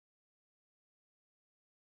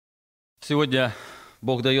Сегодня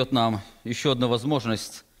Бог дает нам еще одну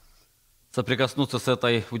возможность соприкоснуться с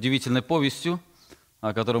этой удивительной повестью,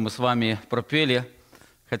 о которой мы с вами пропели.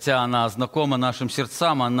 Хотя она знакома нашим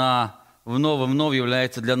сердцам, она вновь и вновь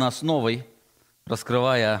является для нас новой,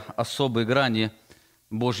 раскрывая особые грани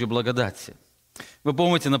Божьей благодати. Вы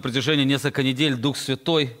помните, на протяжении нескольких недель Дух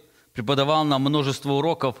Святой преподавал нам множество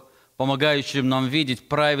уроков, помогающих нам видеть,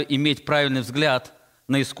 иметь правильный взгляд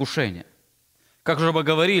на искушение. Как уже мы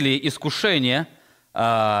говорили, искушения,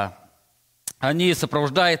 они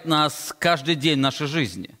сопровождают нас каждый день нашей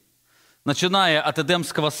жизни. Начиная от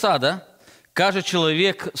Эдемского сада, каждый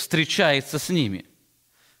человек встречается с ними.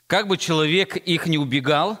 Как бы человек их не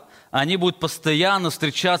убегал, они будут постоянно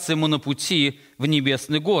встречаться ему на пути в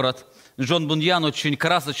небесный город. Джон Буньян очень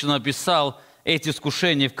красочно описал эти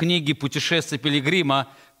искушения в книге «Путешествие пилигрима».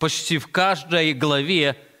 Почти в каждой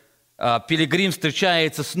главе пилигрим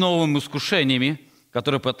встречается с новыми искушениями,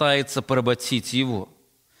 которые пытаются поработить его.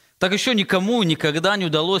 Так еще никому никогда не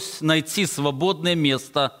удалось найти свободное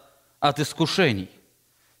место от искушений.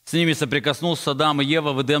 С ними соприкоснулся Адам и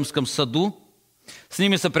Ева в Эдемском саду, с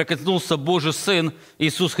ними соприкоснулся Божий Сын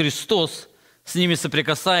Иисус Христос, с ними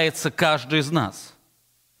соприкасается каждый из нас.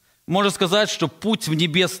 Можно сказать, что путь в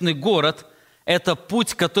небесный город – это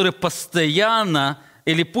путь, который постоянно,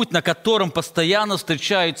 или путь, на котором постоянно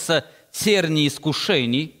встречаются тернии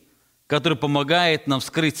искушений, который помогает нам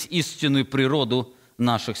вскрыть истинную природу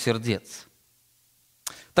наших сердец.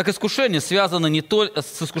 Так с искушениями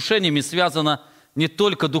связана не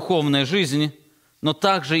только духовная жизнь, но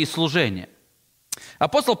также и служение.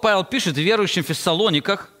 Апостол Павел пишет верующим в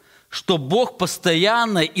Фессалониках, что Бог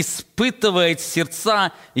постоянно испытывает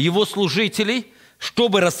сердца Его служителей,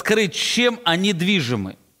 чтобы раскрыть, чем они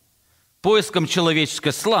движимы – поиском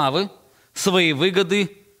человеческой славы, своей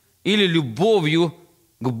выгоды или любовью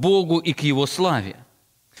к Богу и к Его славе.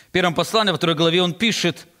 В первом послании, во 2 главе он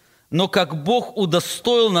пишет: «Но как Бог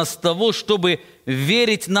удостоил нас того, чтобы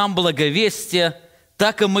верить нам благовестие,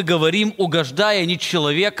 так и мы говорим, угождая не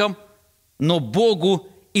человеком, но Богу,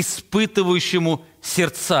 испытывающему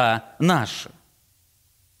сердца наши».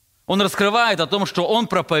 Он раскрывает о том, что он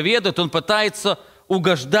проповедует, он пытается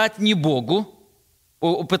угождать не Богу,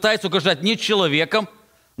 пытается угождать не человеком,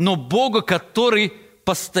 но Богу, который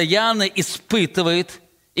постоянно испытывает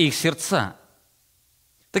их сердца.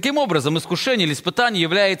 Таким образом, искушение или испытание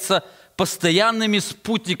являются постоянными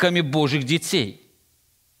спутниками Божьих детей.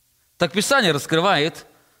 Так Писание раскрывает,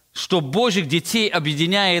 что Божьих детей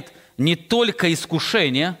объединяет не только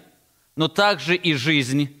искушение, но также и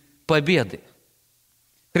жизнь победы.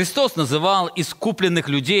 Христос называл искупленных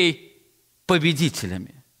людей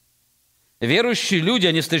победителями. Верующие люди,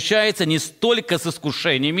 они встречаются не столько с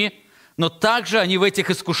искушениями, но также они в этих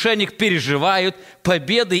искушениях переживают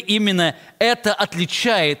победы. Именно это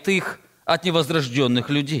отличает их от невозрожденных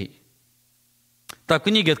людей. Так в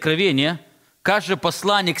книге Откровения каждое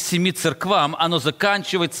послание к 7 церквам, оно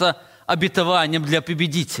заканчивается обетованием для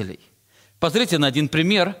победителей. Посмотрите на один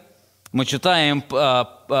пример. Мы читаем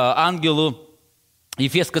ангелу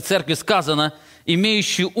Ефесской церкви сказано: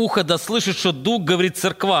 «Имеющий ухо да слышит, что Дух говорит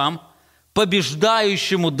церквам,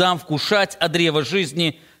 побеждающему дам вкушать от древа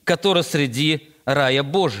жизни, которое среди рая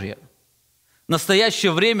Божия». В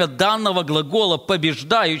настоящее время данного глагола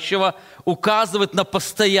 «побеждающего» указывает на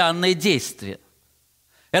постоянное действие.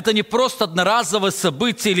 Это не просто одноразовое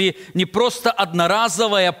событие или не просто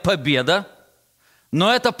одноразовая победа,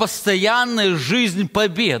 но это постоянная жизнь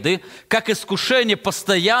победы. Как искушение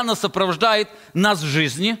постоянно сопровождает нас в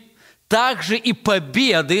жизни, так же и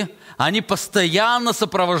победы, они постоянно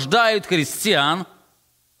сопровождают христиан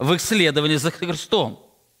в их следовании за Христом.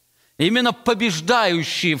 Именно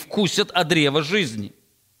побеждающие вкусят от древа жизни.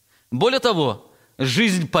 Более того,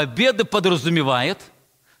 жизнь победы подразумевает,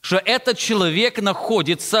 что этот человек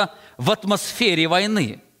находится в атмосфере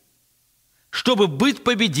войны. Чтобы быть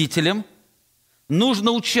победителем,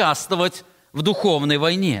 нужно участвовать в духовной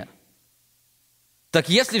войне. Так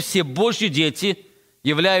если все Божьи дети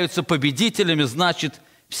являются победителями, значит,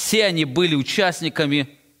 все они были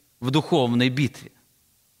участниками в духовной битве.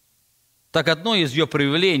 Так одно из ее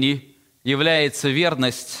проявлений является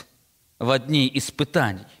верность в дни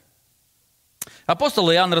испытаний.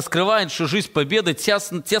 Апостол Иоанн раскрывает, что жизнь победы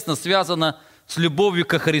тесно связана с любовью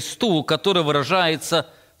ко Христу, которая выражается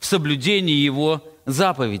в соблюдении Его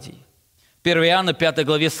заповедей. В 1 Иоанна 5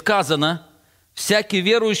 главе сказано: «Всякий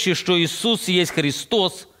верующий, что Иисус есть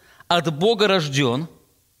Христос, от Бога рожден,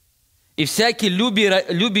 и всякий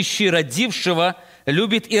любящий родившего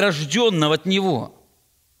любит и рожденного от Него».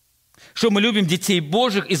 Что мы любим детей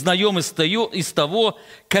Божьих и знаем из того,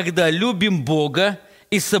 когда любим Бога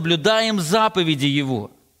и соблюдаем заповеди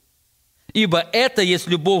Его. Ибо это есть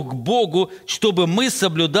любовь к Богу, чтобы мы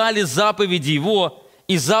соблюдали заповеди Его,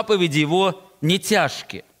 и заповеди Его не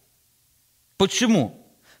тяжкие. Почему?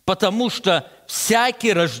 Потому что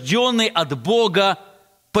всякий, рожденный от Бога,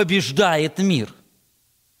 побеждает мир.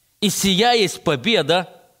 И сия есть победа,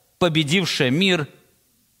 победившая мир,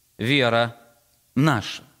 вера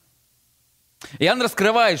наша. Иоанн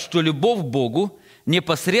раскрывает, что любовь к Богу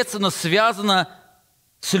непосредственно связана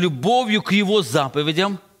с любовью к Его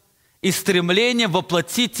заповедям и стремлением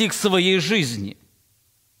воплотить их в своей жизни.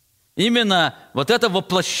 Именно вот это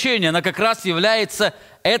воплощение, оно как раз является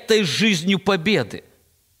этой жизнью победы.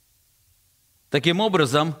 Таким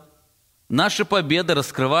образом, наша победа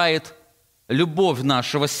раскрывает любовь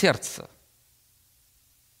нашего сердца.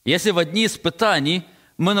 Если в дни испытаний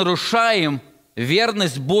мы нарушаем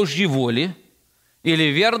верность Божьей воле или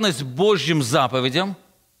верность Божьим заповедям,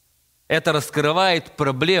 это раскрывает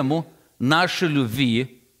проблему нашей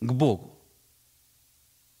любви к Богу.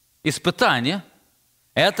 Испытание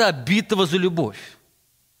 – это битва за любовь.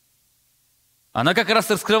 Она как раз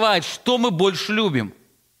раскрывает, что мы больше любим.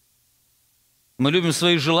 Мы любим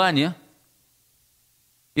свои желания,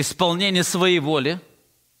 исполнение своей воли,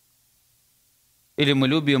 или мы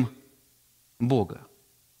любим Бога.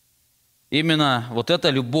 Именно вот эта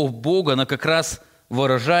любовь Бога, она как раз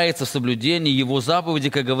выражается в соблюдении Его заповеди,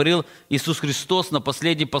 как говорил Иисус Христос на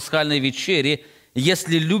последней пасхальной вечере: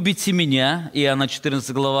 «Если любите Меня», Иоанна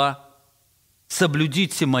 14 глава,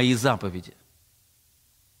 «соблюдите Мои заповеди».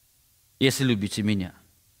 Если любите Меня.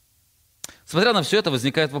 Смотря на все это,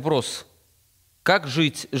 возникает вопрос: как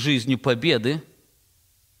жить жизнью победы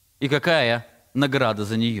и какая награда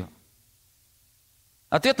за нее?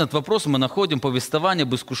 Ответ на этот вопрос мы находим в повествовании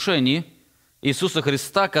об искушении Иисуса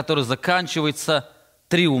Христа, который заканчивается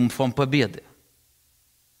триумфом победы.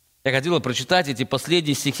 Я хотел бы прочитать эти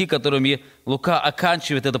последние стихи, которыми Лука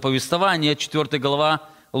оканчивает это повествование, 4 глава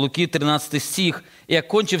Луки, 13 стих. «И,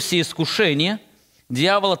 окончив все искушения,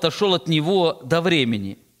 дьявол отошел от него до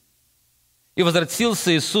времени. И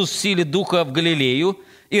возвратился Иисус в силе Духа в Галилею,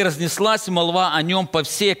 и разнеслась молва о нем по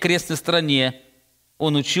всей окрестной стране.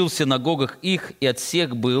 Он учил в синагогах их, и от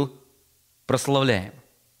всех был прославляем».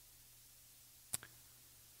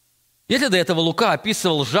 Если до этого Лука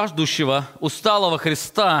описывал жаждущего, усталого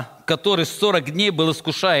Христа, который 40 дней был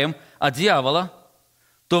искушаем от дьявола,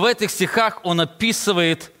 то в этих стихах он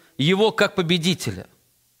описывает его как победителя.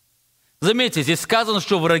 Заметьте, здесь сказано,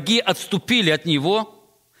 что враги отступили от него.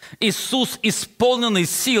 Иисус, исполненный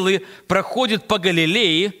силы, проходит по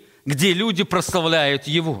Галилее, где люди прославляют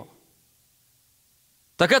Его.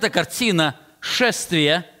 Так это картина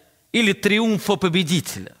шествия или триумфа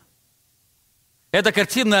победителя. Эта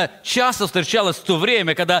картина часто встречалась в то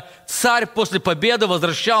время, когда царь после победы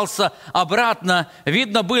возвращался обратно.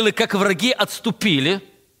 Видно было, как враги отступили.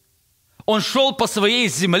 Он шел по своей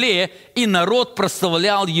земле, и народ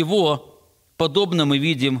прославлял его. Подобно мы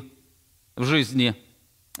видим в жизни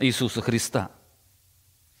Иисуса Христа.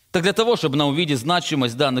 Так для того, чтобы нам увидеть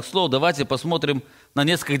значимость данных слов, давайте посмотрим на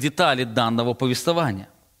несколько деталей данного повествования.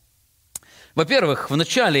 Во-первых, в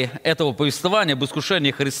начале этого повествования об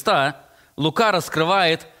искушении Христа Лука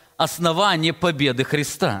раскрывает основание победы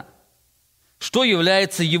Христа. Что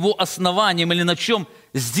является его основанием или на чем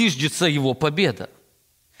зиждется его победа?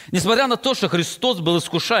 Несмотря на то, что Христос был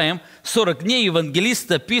искушаем 40 дней,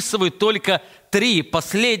 евангелисты описывают только 3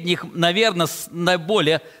 последних, наверное,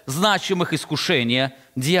 наиболее значимых искушения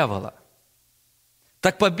дьявола.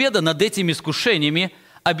 Так победа над этими искушениями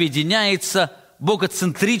объединяется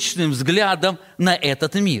богоцентричным взглядом на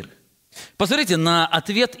этот мир. Посмотрите на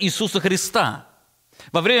ответ Иисуса Христа.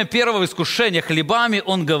 Во время первого искушения хлебами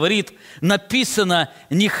Он говорит: написано,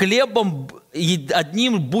 не хлебом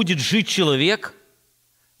одним будет жить человек,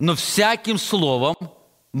 но всяким словом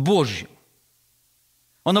Божьим.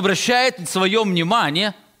 Он обращает свое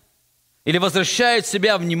внимание или возвращает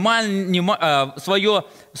себя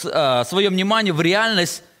свое внимание в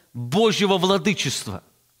реальность Божьего владычества.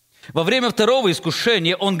 Во время второго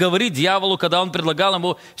искушения он говорит дьяволу, когда он предлагал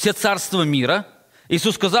ему все царства мира,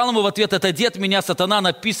 Иисус сказал ему в ответ: «Отойди от меня, сатана,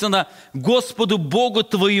 написано, Господу Богу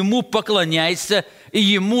твоему поклоняйся и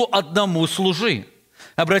Ему одному служи».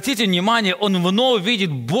 Обратите внимание, он вновь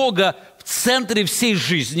видит Бога в центре всей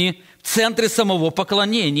жизни, в центре самого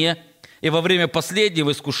поклонения. И во время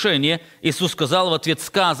последнего искушения Иисус сказал в ответ: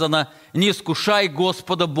 сказано, не искушай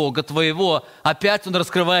Господа Бога твоего. Опять он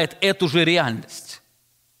раскрывает эту же реальность.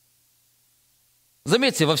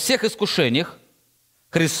 Заметьте, во всех искушениях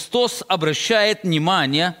Христос обращает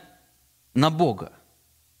внимание на Бога.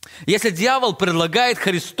 Если дьявол предлагает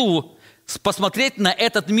Христу посмотреть на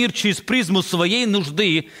этот мир через призму своей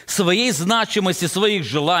нужды, своей значимости, своих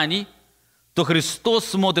желаний, то Христос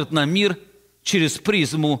смотрит на мир через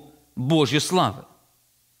призму Божьей славы.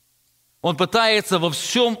 Он пытается во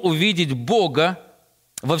всем увидеть Бога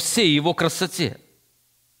во всей Его красоте.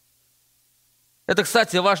 Это,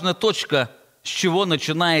 кстати, важная точка, с чего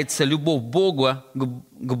начинается любовь Бога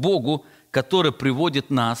к Богу, который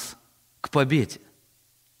приводит нас к победе.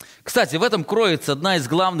 Кстати, в этом кроется одна из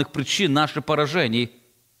главных причин наших поражений,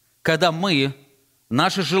 когда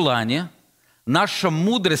наши желания, наша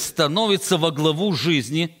мудрость становится во главу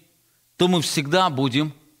жизни, то мы всегда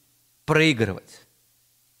будем проигрывать.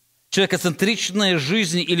 Человекоцентричная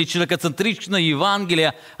жизнь или человекоцентричное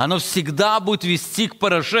Евангелие, оно всегда будет вести к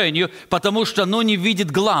поражению, потому что оно не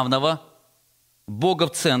видит главного – Бога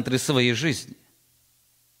в центре своей жизни.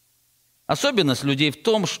 Особенность людей в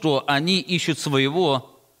том, что они ищут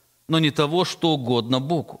своего, но не того, что угодно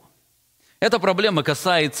Богу. Эта проблема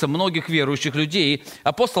касается многих верующих людей.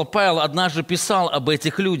 Апостол Павел однажды писал об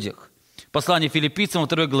этих людях. В послании Филиппийцам,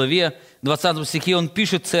 2 главе, 20 стихе, он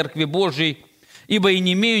пишет Церкви Божьей: «Ибо и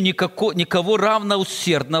не имею никого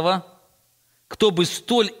равноусердного, кто бы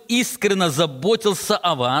столь искренно заботился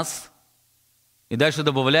о вас». И дальше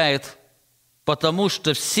добавляет: «Потому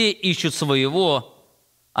что все ищут своего,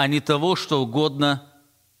 а не того, что угодно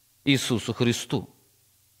Иисусу Христу».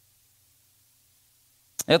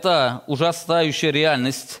 Это ужасающая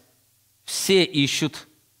реальность. Все ищут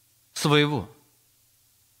своего.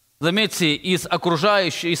 Заметьте, из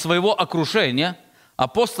своего окружения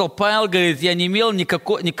апостол Павел говорит: «Я не имел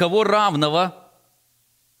никого равного»,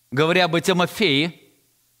 говоря об Тимофее,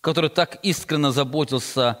 который так искренне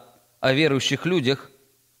заботился о верующих людях,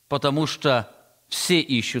 потому что все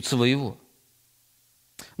ищут своего.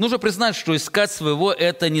 Нужно признать, что искать своего –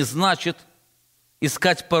 это не значит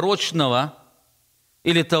искать порочного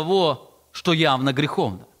или того, что явно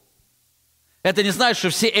греховно. Это не значит, что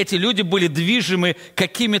все эти люди были движимы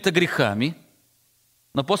какими-то грехами.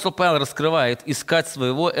 Но апостол Павел раскрывает: искать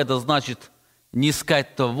своего – это значит не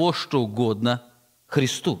искать того, что угодно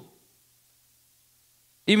Христу.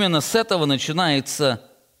 Именно с этого начинается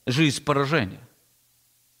жизнь поражения.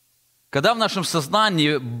 Когда в нашем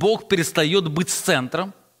сознании Бог перестает быть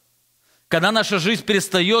центром, когда наша жизнь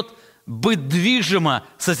перестает быть движима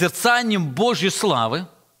созерцанием Божьей славы,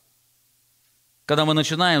 когда мы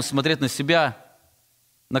начинаем смотреть на себя,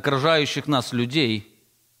 на окружающих нас людей,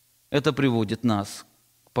 это приводит нас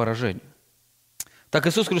к поражению. Так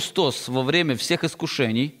Иисус Христос во время всех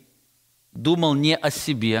искушений думал не о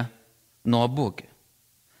себе, но о Боге.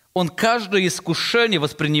 Он каждое искушение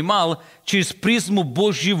воспринимал через призму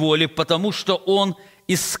Божьей воли, потому что Он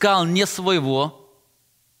искал не своего,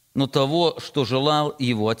 но того, что желал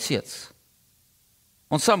Его Отец.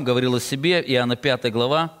 Он сам говорил о себе, Иоанна 5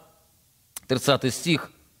 глава, 30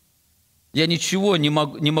 стих: «Я ничего не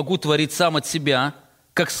могу творить сам от себя,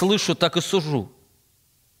 как слышу, так и сужу.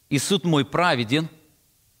 И суд мой праведен,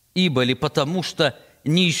 ибо ли потому что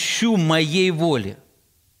не ищу моей воли,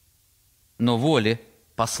 но воли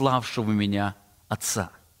пославшего меня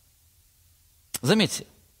Отца». Заметьте,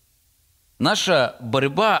 наша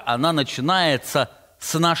борьба, она начинается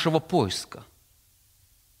с нашего поиска.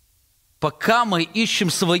 Пока мы ищем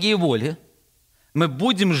своей воли, мы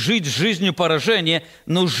будем жить жизнью поражения,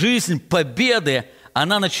 но жизнь победы,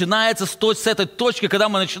 она начинается с этой точки, когда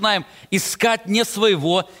мы начинаем искать не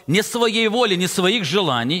своего, не своей воли, не своих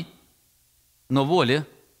желаний, но воли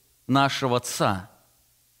нашего Отца.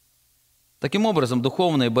 Таким образом,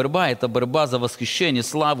 духовная борьба – это борьба за восхищение,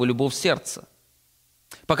 славу, любовь сердца.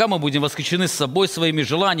 Пока мы будем восхищены собой, своими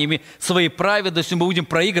желаниями, своей праведностью, мы будем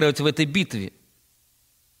проигрывать в этой битве.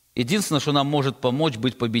 Единственное, что нам может помочь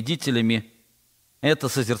быть победителями, это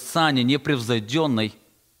созерцание непревзойденной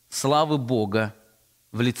славы Бога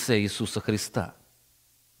в лице Иисуса Христа.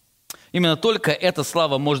 Именно только эта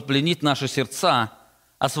слава может пленить наши сердца,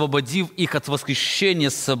 освободив их от восхищения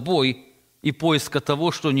собой и поиска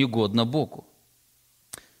того, что негодно Богу.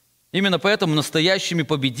 Именно поэтому настоящими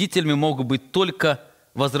победителями могут быть только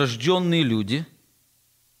возрожденные люди,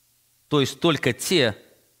 то есть только те,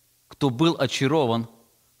 кто был очарован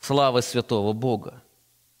славой святого Бога.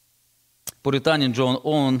 Пуританин Джон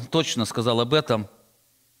Оуэн точно сказал об этом.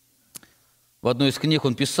 В одной из книг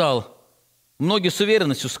он писал: «Многие с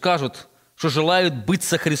уверенностью скажут, что желают быть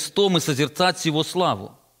со Христом и созерцать Его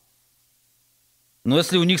славу. Но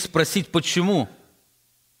если у них спросить, почему,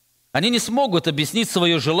 они не смогут объяснить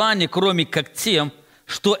свое желание, кроме как тем,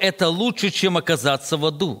 что это лучше, чем оказаться в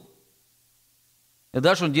аду». И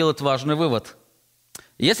дальше он делает важный вывод.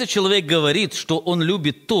 Если человек говорит, что он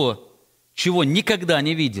любит то, чего никогда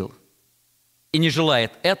не видел, и не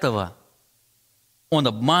желает этого, он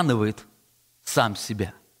обманывает сам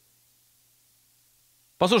себя.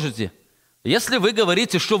 Послушайте, Если вы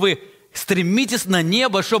говорите, что вы стремитесь на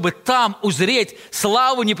небо, чтобы там узреть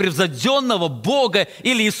славу непревзойденного Бога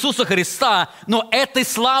или Иисуса Христа, но этой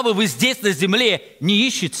славы вы здесь на земле не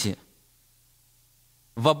ищете,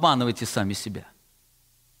 вы обманываете сами себя.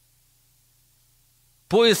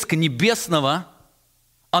 Поиск небесного,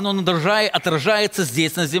 оно отражается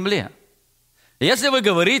здесь на земле. Если вы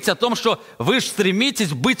говорите о том, что вы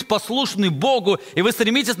стремитесь быть послушны Богу, и вы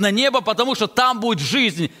стремитесь на небо, потому что там будет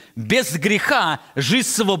жизнь без греха, жизнь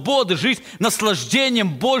свободы, жизнь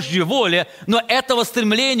наслаждением Божьей воли, но этого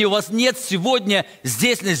стремления у вас нет сегодня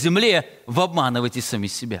здесь на земле, вы обманываете сами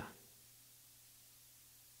себя.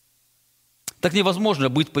 Так невозможно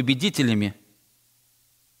быть победителями,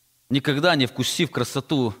 никогда не вкусив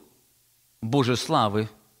красоту Божьей славы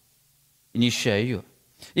и не ища ее.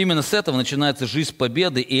 Именно с этого начинается жизнь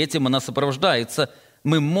победы, и этим она сопровождается.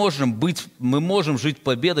 Мы можем жить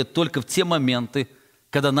победой только в те моменты,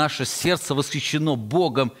 когда наше сердце восхищено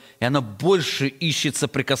Богом, и оно больше ищет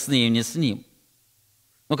соприкосновения с Ним.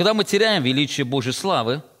 Но когда мы теряем величие Божьей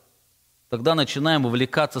славы, тогда начинаем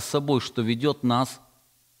увлекаться собой, что ведет нас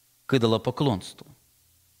к идолопоклонству.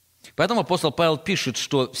 Поэтому апостол Павел пишет,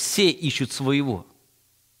 что все ищут своего,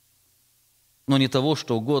 но не того,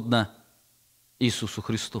 что угодно Иисусу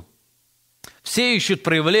Христу. Все ищут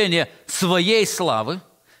проявление своей славы,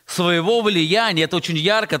 своего влияния. Это очень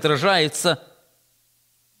ярко отражается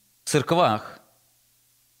в церквах,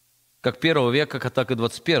 как первого века, так и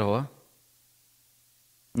 21-го.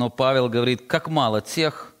 Но Павел говорит, как мало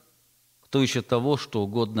тех, кто ищет того, что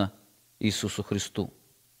угодно Иисусу Христу.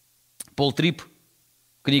 Пол Трип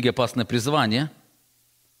в книге «Опасное призвание»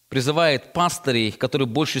 призывает пастырей, которые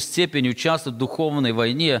в большей степени участвуют в духовной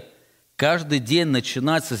войне, каждый день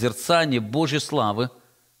начинать созерцание Божьей славы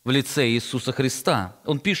в лице Иисуса Христа.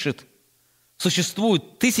 Он пишет,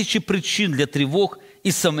 существует тысячи причин для тревог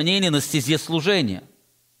и сомнений на стезе служения.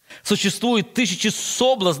 Существует тысячи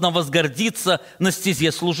соблазнов возгордиться на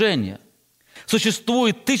стезе служения.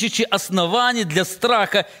 Существует тысячи оснований для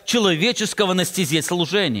страха человеческого на стезе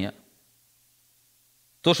служения.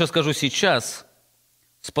 То, что я скажу сейчас,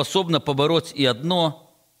 способно побороть и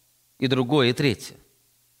одно, и другое, и третье.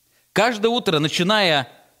 Каждое утро, начиная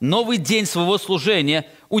новый день своего служения,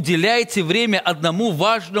 уделяйте время одному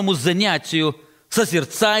важному занятию,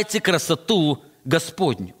 созерцайте красоту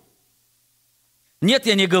Господню. Нет,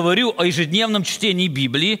 я не говорю о ежедневном чтении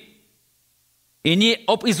Библии и не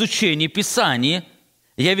об изучении Писания.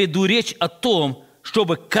 Я веду речь о том,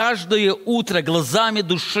 чтобы каждое утро глазами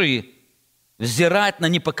души взирать на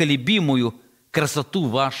непоколебимую красоту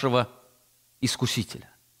вашего Искусителя.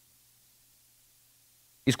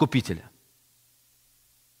 Искупителя.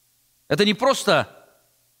 Это не просто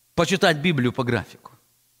почитать Библию по графику.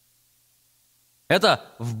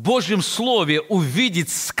 Это в Божьем Слове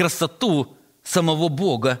увидеть красоту самого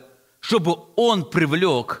Бога, чтобы Он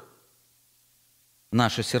привлек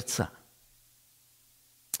наши сердца.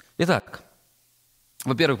 Итак,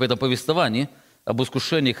 во-первых, в этом повествовании об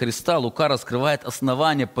искушении Христа Лука раскрывает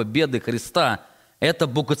основание победы Христа. Это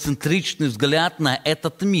богоцентричный взгляд на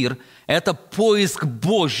этот мир, это поиск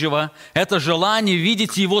Божьего, это желание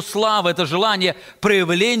видеть Его славу, это желание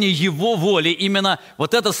проявления Его воли. Именно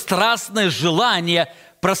вот это страстное желание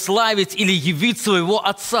прославить или явить своего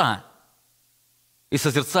Отца и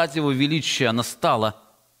созерцать Его величие, оно стало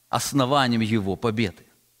основанием Его победы.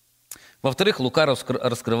 Во-вторых, Лука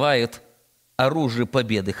раскрывает оружие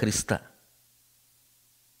победы Христа.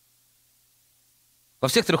 Во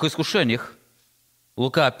всех трех искушениях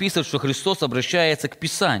Лука описывает, что Христос обращается к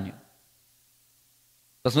Писанию.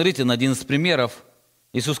 Посмотрите на один из примеров.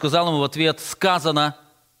 Иисус сказал ему в ответ, сказано,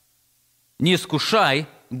 не искушай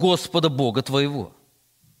Господа Бога твоего.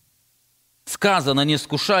 Сказано, не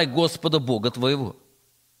искушай Господа Бога твоего.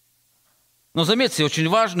 Но заметьте, очень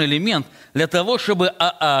важный элемент для того,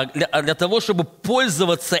 чтобы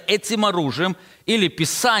пользоваться этим оружием или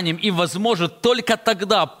Писанием, и, возможно, только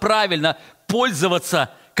тогда правильно пользоваться,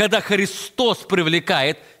 когда Христос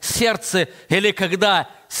привлекает сердце, или когда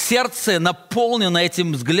сердце наполнено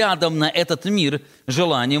этим взглядом на этот мир,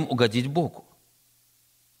 желанием угодить Богу.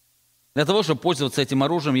 Для того, чтобы пользоваться этим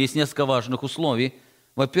оружием, есть несколько важных условий.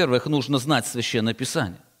 Во-первых, нужно знать Священное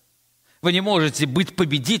Писание. Вы не можете быть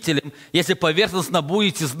победителем, если поверхностно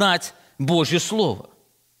будете знать Божье Слово.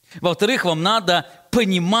 Во-вторых, вам надо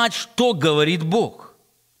понимать, что говорит Бог.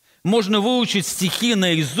 Можно выучить стихи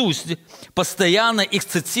наизусть, постоянно их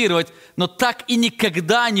цитировать, но так и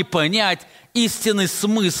никогда не понять истинный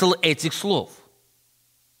смысл этих слов.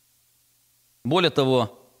 Более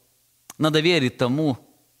того, надо верить тому,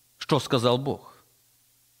 что сказал Бог.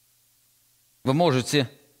 Вы можете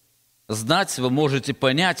знать, вы можете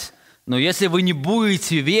понять, Но если вы не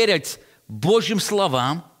будете верить Божьим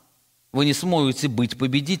словам, вы не сможете быть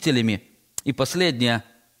победителями. И последнее,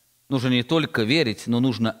 нужно не только верить, но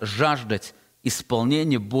нужно жаждать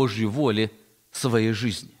исполнения Божьей воли в своей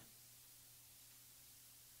жизни.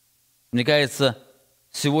 Мне кажется,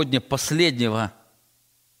 сегодня последнего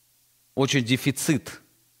очень дефицит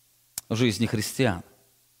в жизни христиан.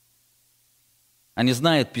 Они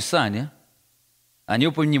знают Писание, они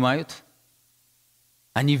его понимают,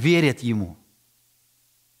 они верят Ему,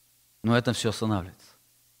 но это все останавливается.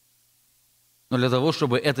 Но для того,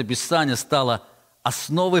 чтобы это Писание стало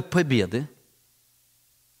основой победы,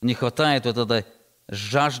 не хватает вот этой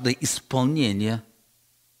жажды исполнения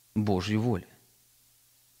Божьей воли.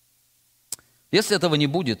 Если этого не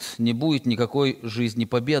будет никакой жизни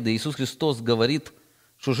победы. Иисус Христос говорит,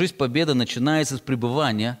 что жизнь победы начинается с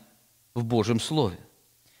пребывания в Божьем Слове.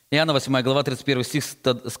 Иоанна 8 глава 31 стих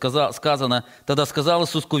сказано, «Тогда сказал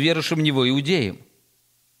Иисус к уверовавшим в Него иудеям».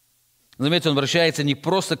 Заметьте, Он обращается не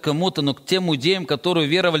просто к кому-то, но к тем иудеям, которые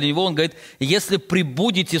веровали в Него. Он говорит, «Если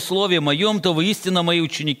пребудете в Слове Моем, то вы истинно Мои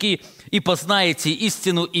ученики, и познаете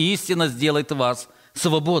истину, и истина сделает вас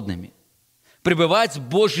свободными». Пребывать в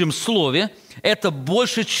Божьем Слове – это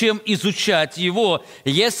больше, чем изучать его,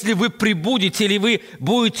 если вы пребудете или вы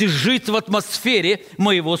будете жить в атмосфере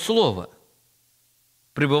Моего Слова.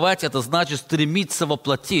 Пребывать – это значит стремиться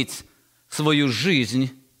воплотить свою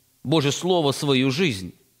жизнь, Божье Слово в свою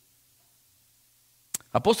жизнь.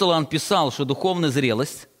 Апостол Иоанн писал, что духовная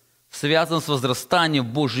зрелость связана с возрастанием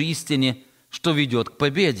в Божьей истине, что ведет к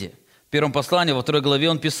победе. В первом послании, во 2 главе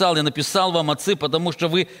он писал, «Я написал вам, отцы, потому что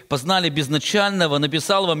вы познали безначального,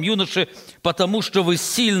 написал вам, юноши, потому что вы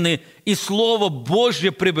сильны, и Слово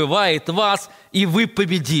Божье пребывает в вас, и вы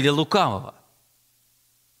победили лукавого».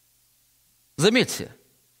 Заметьте,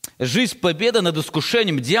 жизнь победы над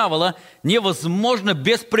искушением дьявола невозможна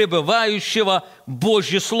без пребывающего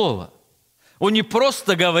Божье Слово. Он не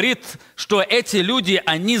просто говорит, что эти люди,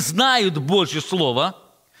 они знают Божье Слово,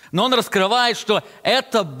 но он раскрывает, что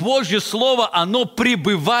это Божье Слово, оно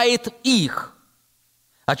пребывает в их.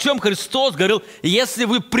 О чем Христос говорил, если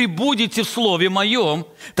вы пребудете в Слове Моем,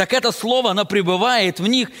 так это Слово, оно пребывает в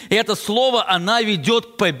них, и это Слово, оно ведет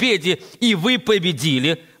к победе, и вы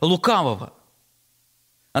победили лукавого.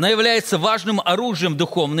 Она является важным оружием в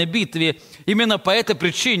духовной битве. Именно по этой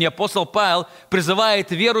причине апостол Павел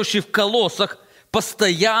призывает верующих в Колоссах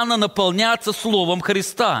постоянно наполняться Словом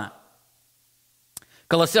Христа.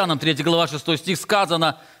 Колоссянам 3 глава 6 стих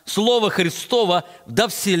сказано, «Слово Христово да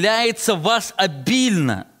вселяется в вас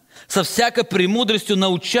обильно, со всякой премудростью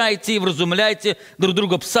научайте и вразумляйте друг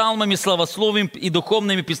друга псалмами, славословием и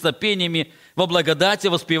духовными песнопениями во благодати,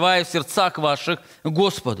 воспевая в сердцах ваших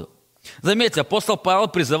Господу». Заметьте, апостол Павел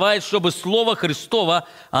призывает, чтобы Слово Христово,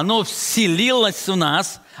 оно вселилось в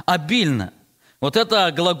нас обильно. Вот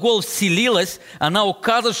это глагол «вселилось», она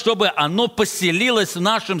указывает, чтобы оно поселилось в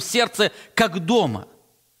нашем сердце как дома.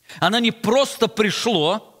 Оно не просто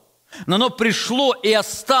пришло, но оно пришло и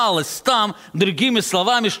осталось там, другими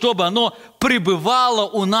словами, чтобы оно пребывало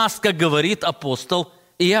у нас, как говорит апостол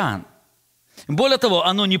Иоанн. Более того,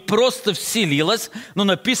 оно не просто вселилось, но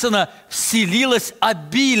написано «вселилось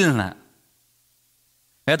обильно».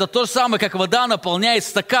 Это то же самое, как вода наполняет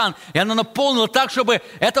стакан, и она наполнила так, чтобы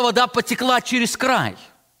эта вода потекла через край.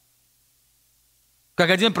 Как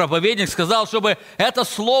один проповедник сказал, чтобы это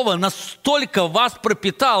слово настолько вас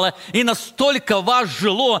пропитало и настолько вас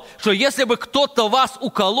жило, что если бы кто-то вас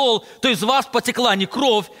уколол, то из вас потекла не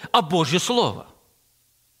кровь, а Божье Слово.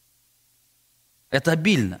 Это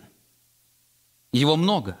обильно. Его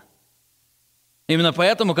много. Именно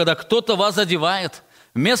поэтому, когда кто-то вас задевает,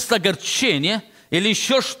 вместо огорчения или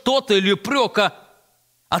еще что-то, или упрека,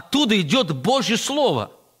 оттуда идет Божье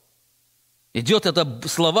Слово. Идет это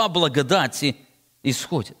слова благодати,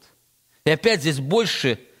 исходит. И опять здесь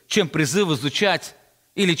больше, чем призыв изучать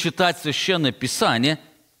или читать Священное Писание,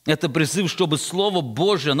 это призыв, чтобы Слово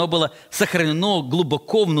Божье, оно было сохранено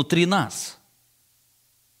глубоко внутри нас.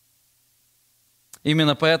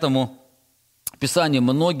 Именно поэтому в Писании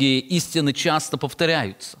многие истины часто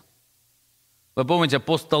повторяются. Вы помните,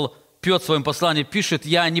 апостол Петр в своем послании пишет,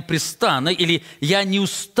 «Я непрестанно» или «Я не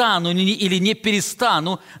устану» или «Не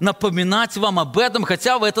перестану напоминать вам об этом,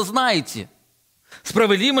 хотя вы это знаете».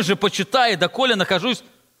 Справедливо же, почитая, доколе нахожусь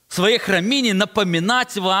в своей храмине,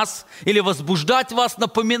 напоминать вас или возбуждать вас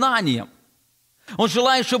напоминанием. Он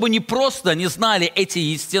желает, чтобы не просто не знали эти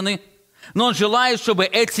истины, но он желает, чтобы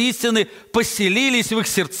эти истины поселились в их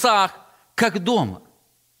сердцах, как дома.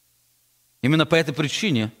 Именно по этой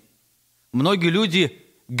причине многие люди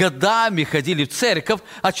годами ходили в церковь,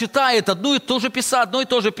 а читают одно и то же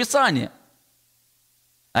Писание.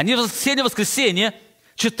 Они в воскресенье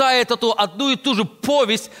читают эту одну и ту же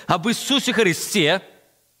повесть об Иисусе Христе.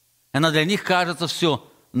 Она для них кажется все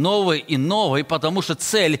новой и новой, потому что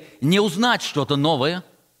цель не узнать что-то новое,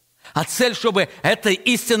 а цель, чтобы эта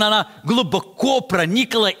истина, она глубоко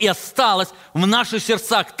проникла и осталась в наших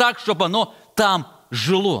сердцах так, чтобы оно там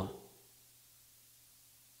жило.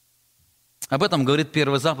 Об этом говорит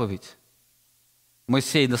первая заповедь.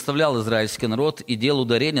 Моисей наставлял израильский народ и делал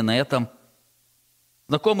ударение на этом.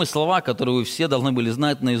 Знакомые слова, которые вы все должны были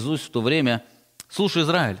знать наизусть в то время. «Слушай,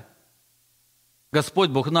 Израиль, Господь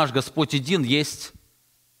Бог наш, Господь един есть,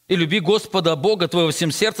 и люби Господа Бога твоего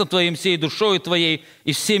всем сердцем твоим, всей душою твоей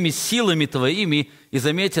и всеми силами твоими». И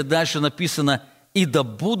заметьте, дальше написано: «И да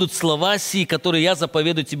будут слова сии, которые я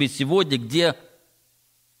заповедую тебе сегодня, где?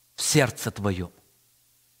 В сердце твоем».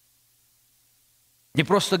 Не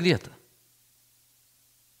просто где-то.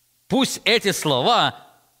 Пусть эти слова,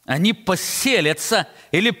 они поселятся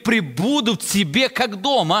или прибудут в тебе как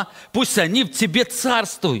дома, пусть они в тебе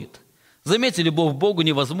царствуют. Заметьте, любовь к Богу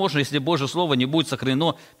невозможна, если Божье Слово не будет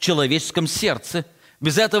сохранено в человеческом сердце.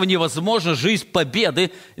 Без этого невозможна жизнь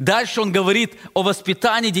победы. Дальше он говорит о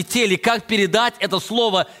воспитании детей, или как передать это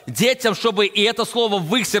слово детям, чтобы и это слово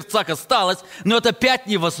в их сердцах осталось. Но это опять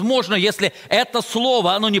невозможно, если это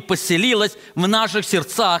слово, оно не поселилось в наших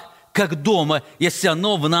сердцах, как дома, если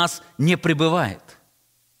оно в нас не пребывает.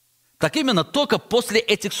 Так именно только после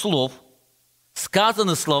этих слов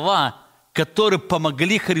сказаны слова, которые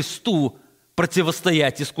помогли Христу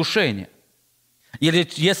противостоять искушению.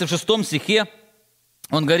 Если в 6 стихе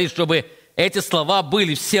он говорит, чтобы эти слова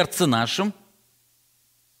были в сердце нашем,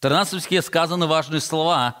 в 13 стихе сказаны важные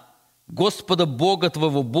слова: «Господа Бога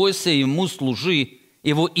твоего бойся, Ему служи,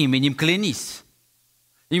 Его именем клянись».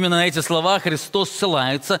 Именно на эти слова Христос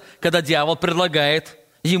ссылается, когда дьявол предлагает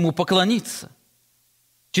Ему поклониться.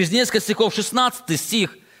 Через несколько стихов, 16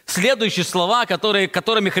 стих, следующие слова,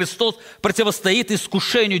 которыми Христос противостоит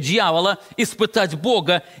искушению дьявола, испытать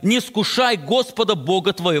Бога: «Не искушай Господа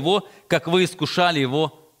Бога твоего, как вы искушали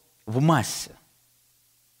Его в массе».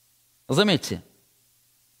 Заметьте,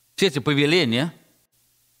 все эти повеления,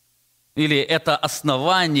 или это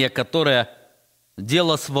основание, которое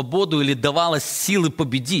делало свободу или давало силы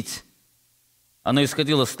победить, оно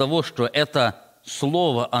исходило с того, что это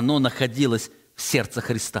слово, оно находилось в сердце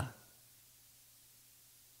Христа.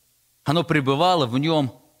 Оно пребывало в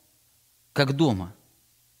нем как дома.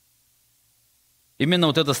 Именно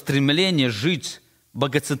вот это стремление жить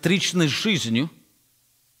богоцентричной жизнью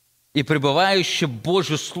и пребывающее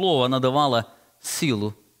Божье Слово, оно давало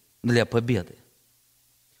силу для победы.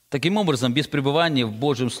 Таким образом, без пребывания в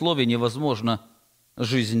Божьем Слове невозможна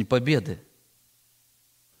жизнь победы.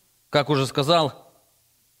 Как уже сказал,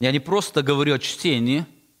 я не просто говорю о чтении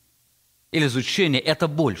или изучении, это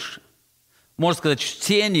больше. Можно сказать,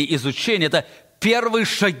 чтение, изучение – это первые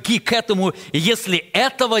шаги к этому. И если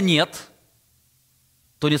этого нет,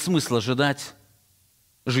 то нет смысла ожидать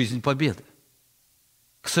жизнь победы.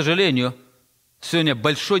 К сожалению, сегодня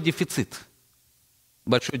большой дефицит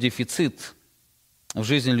в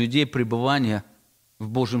жизни людей пребывания в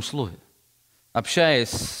Божьем Слове.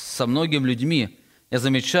 Общаясь со многими людьми, я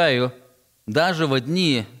замечаю, даже в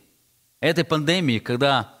дни этой пандемии,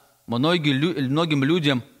 когда многим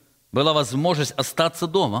людям была возможность остаться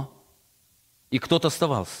дома, и кто-то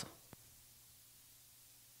оставался.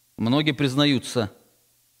 Многие признаются,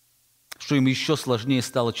 что им еще сложнее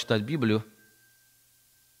стало читать Библию,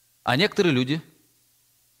 а некоторые люди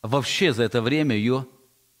вообще за это время ее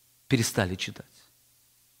перестали читать.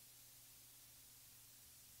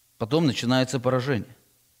 Потом начинается поражение.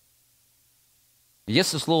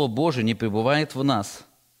 Если Слово Божие не пребывает в нас,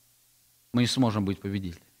 мы не сможем быть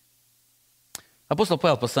победителями. Апостол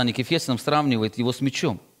Павел, посланник к Ефесянам, сравнивает его с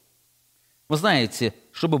мечом. Вы знаете,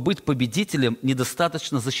 чтобы быть победителем,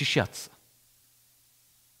 недостаточно защищаться.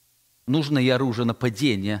 Нужно и оружие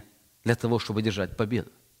нападения для того, чтобы держать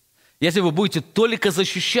победу. Если вы будете только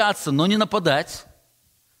защищаться, но не нападать,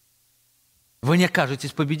 вы не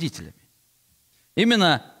окажетесь победителями.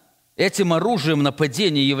 Именно этим оружием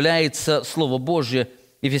нападения является Слово Божье.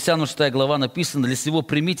 Ефесянам 6 глава написано: «Для сего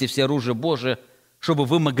примите все оружие Божие, чтобы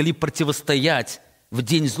вы могли противостоять в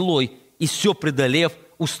день злой и все преодолев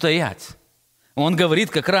устоять». Он говорит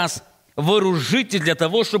как раз: вооружите для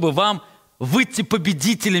того, чтобы вам выйти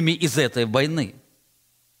победителями из этой войны.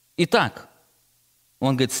 Итак,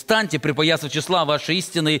 он говорит: станьте, припоясав числа вашей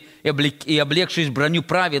истины и облегшись броню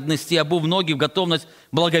праведности, и обув ноги в готовность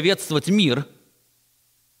благовествовать мир,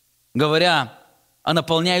 говоря о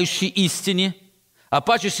наполняющей истине. А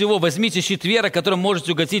паче всего возьмите щит веры, которым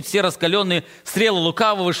можете угасить все раскаленные стрелы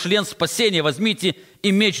лукавого, шлем спасения возьмите,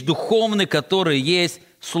 и меч духовный, который есть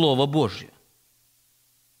Слово Божье.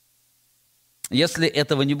 Если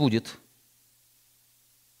этого не будет,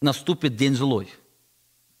 наступит день злой.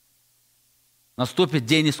 Наступит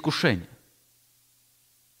день искушения.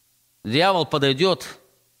 Дьявол подойдет,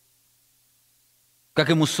 как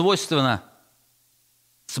ему свойственно,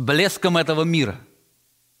 с блеском этого мира.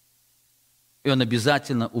 И он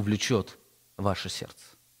обязательно увлечет ваше сердце.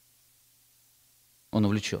 Он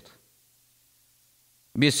увлечет.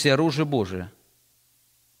 Без всеоружия Божия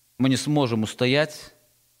мы не сможем устоять,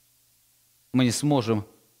 мы не сможем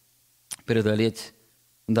преодолеть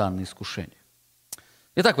данное искушение.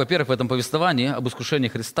 Итак, во-первых, в этом повествовании об искушении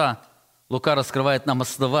Христа Лука раскрывает нам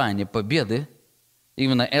основание победы.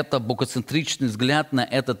 Именно это богоцентричный взгляд на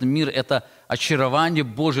этот мир, это очарование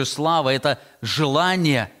Божьей славы, это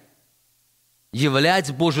желание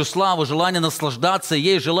являть Божью славу, желание наслаждаться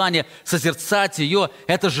ей, желание созерцать ее,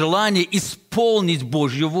 это желание исполнить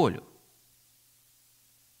Божью волю.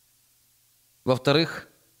 Во-вторых,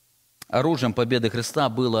 оружием победы Христа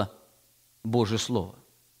было Божье Слово.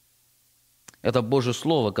 Это Божье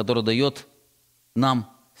Слово, которое дает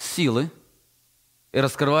нам силы и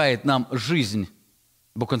раскрывает нам жизнь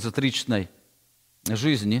богоцентричной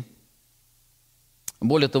жизни.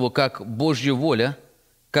 Более того, как Божья воля,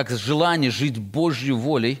 как желание жить Божьей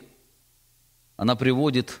волей, она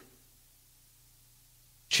приводит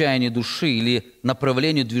к чаянию души или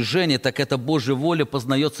направлению движения, так эта Божья воля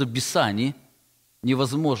познается в Писании.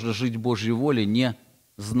 Невозможно жить Божьей волей, не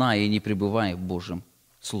зная и не пребывая в Божьем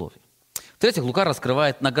Слове. В-третьих, Лука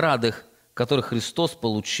раскрывает награды, которые Христос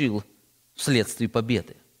получил вследствие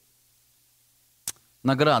победы.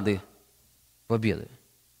 Награды победы.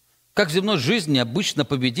 Как в земной жизни обычно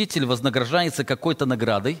победитель вознаграждается какой-то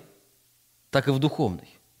наградой, так и в духовной.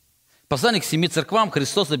 В послании к 7 церквам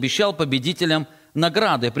Христос обещал победителям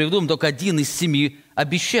награды. Я приведу вам только один из 7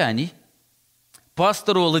 обещаний.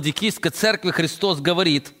 Пастору Ладикийской церкви Христос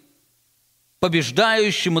говорит: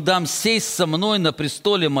 «Побеждающему дам сесть со мной на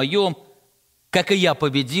престоле моем, как и я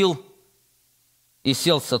победил и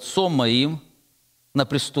сел с Отцом моим на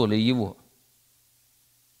престоле его».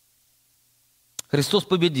 Христос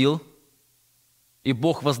победил, и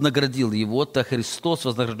Бог вознаградил его, так Христос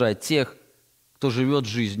вознаграждает тех, кто живет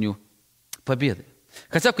жизнью победы.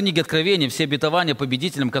 Хотя в книге Откровения все обетования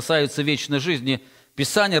победителям касаются вечной жизни,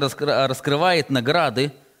 Писание раскрывает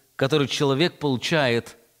награды, которые человек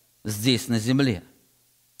получает здесь, на земле.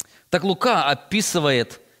 Так Лука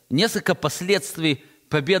описывает несколько последствий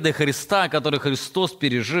победы Христа, которые Христос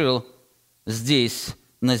пережил здесь,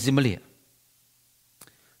 на земле.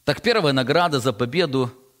 Так первая награда за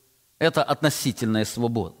победу – это относительная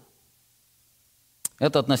свобода.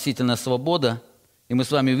 Это относительная свобода, и мы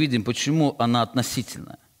с вами увидим, почему она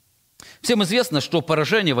относительная. Всем известно, что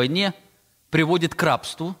поражение в войне приводит к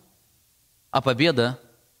рабству, а победа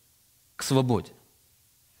 – к свободе.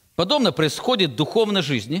 Подобно происходит в духовной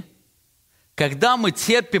жизни. Когда мы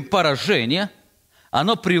терпим поражение,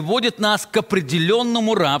 оно приводит нас к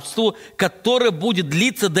определенному рабству, которое будет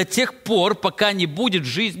длиться до тех пор, пока не будет в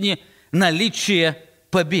жизни наличия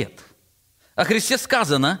побед. О Христе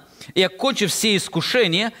сказано: «И, окончив все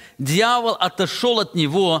искушения, дьявол отошел от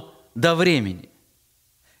него до времени».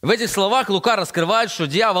 В этих словах Лука раскрывает, что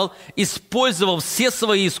дьявол, использовав все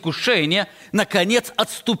свои искушения, наконец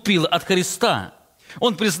отступил от Христа.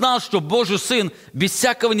 Он признал, что Божий Сын без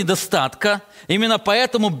всякого недостатка. Именно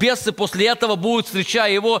поэтому бесы после этого будут,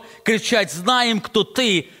 встречая его, кричать: «Знаем, кто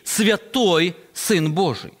ты, святой Сын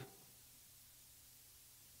Божий».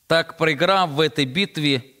 Так, проиграв в этой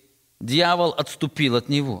битве, дьявол отступил от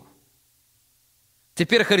него.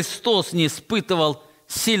 Теперь Христос не испытывал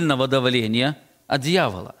сильного давления от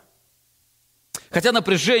дьявола. Хотя на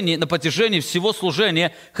протяжении всего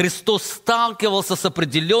служения Христос сталкивался с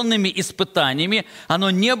определенными испытаниями, оно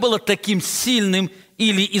не было таким сильным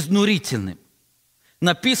или изнурительным.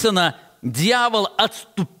 Написано: дьявол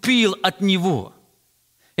отступил от него.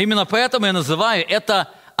 Именно поэтому я называю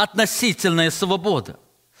это относительная свобода.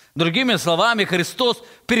 Другими словами, Христос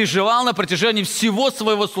переживал на протяжении всего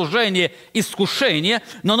своего служения искушение,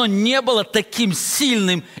 но оно не было таким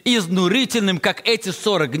сильным и изнурительным, как эти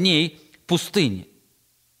 40 дней пустыни.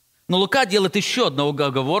 Но Лука делает еще одну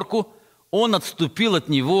оговорку: он отступил от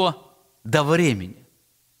него до времени.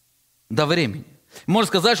 До времени. Можно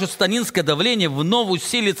сказать, что сатанинское давление вновь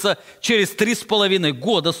усилится через 3,5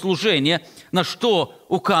 года служения, на что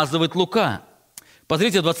указывает Лука.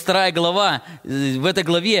 Посмотрите, 22 глава. В этой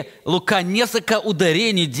главе Лука несколько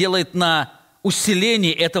ударений делает на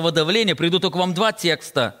усиление этого давления. Приведу только вам 2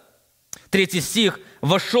 текста. 3 стих.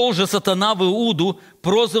 «Вошел же сатана в Иуду,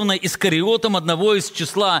 прозванной Искариотом, одного из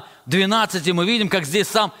числа 12, мы видим, как здесь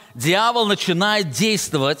сам дьявол начинает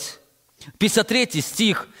действовать. 53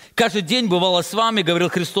 стих. «Каждый день бывало с вами, говорил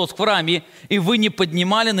Христос в храме, и вы не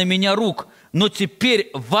поднимали на меня рук, но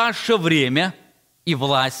теперь ваше время и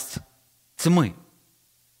власть тьмы».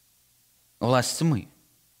 Власть тьмы.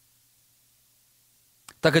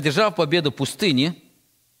 Так, одержав победу в пустыне,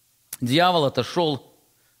 дьявол отошел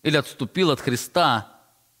или отступил от Христа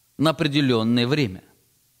на определенное время.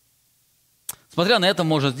 Смотря на это,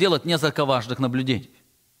 можно сделать несколько важных наблюдений.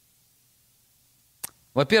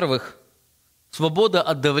 Во-первых, свобода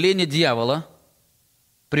от давления дьявола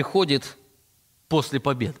приходит после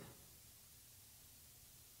победы.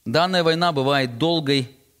 Данная война бывает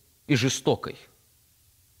долгой и жестокой.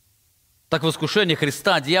 Так в искушении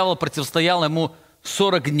Христа дьявол противостоял ему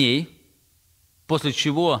 40 дней, после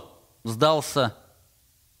чего сдался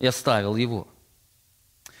и оставил его.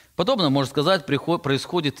 Подобно, можно сказать,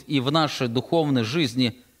 происходит и в нашей духовной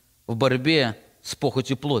жизни в борьбе с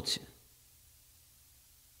похотью плоти.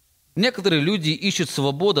 Некоторые люди ищут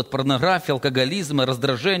свободу от порнографии, алкоголизма,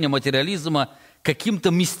 раздражения, материализма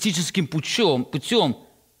каким-то мистическим путем,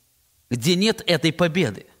 где нет этой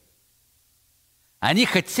победы. Они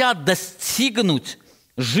хотят достигнуть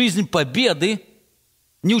жизнь победы,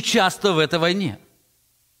 не участвуя в этой войне.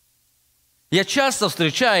 Я часто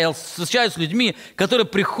встречаюсь с людьми, которые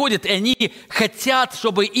приходят, и они хотят,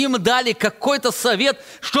 чтобы им дали какой-то совет,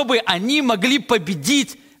 чтобы они могли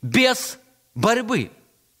победить без борьбы.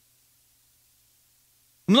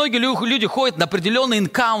 Многие люди ходят на определенные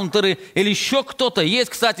энкаунтеры или еще кто-то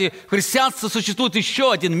есть. Кстати, в христианстве существует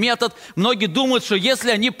еще один метод. Многие думают, что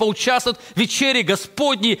если они поучаствуют в вечере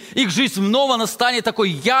Господней, их жизнь снова станет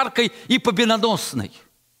такой яркой и победоносной.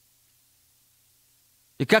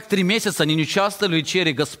 И как 3 месяца они не участвовали в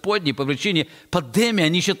вечере Господней по причине пандемии,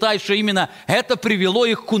 они считают, что именно это привело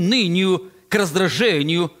их к унынию, к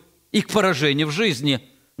раздражению и к поражению в жизни.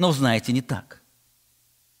 Но, знаете, не так.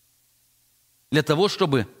 Для того,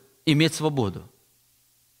 чтобы иметь свободу,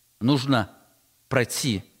 нужно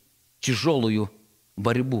пройти тяжелую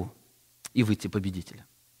борьбу и выйти победителем.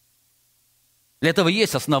 Для этого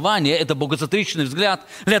есть основание, это богоцентричный взгляд.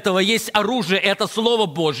 Для этого есть оружие, это Слово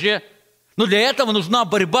Божье. Но для этого нужна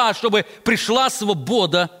борьба, чтобы пришла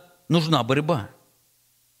свобода, нужна борьба.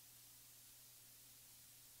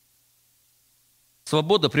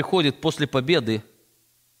 Свобода приходит после победы,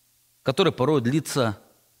 которая порой длится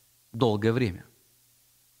долгое время.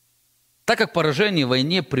 Так как поражение в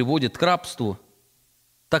войне приводит к рабству,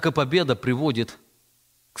 так и победа приводит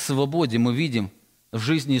к свободе. Мы видим в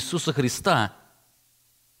жизни Иисуса Христа.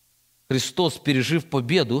 Христос, пережив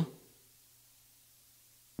победу,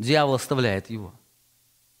 дьявол оставляет его.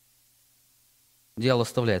 Дьявол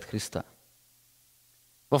оставляет Христа.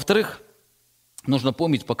 Во-вторых, нужно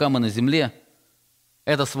помнить, пока мы на земле,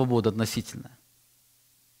 это свобода относительная.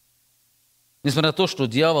 Несмотря на то, что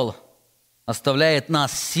дьявол оставляет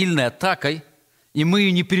нас сильной атакой, и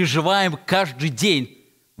мы не переживаем каждый день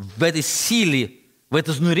в этой силе, в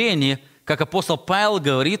это изнурение, как апостол Павел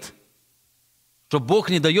говорит, что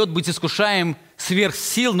Бог не дает быть искушаем сверх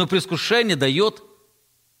сил, но при искушении дает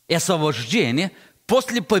и освобождение.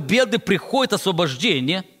 После победы приходит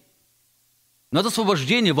освобождение, но это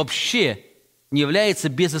освобождение вообще не является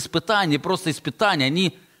без испытаний, просто испытания,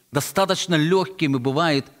 они достаточно легкими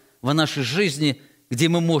бывают в нашей жизни, где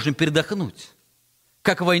мы можем передохнуть.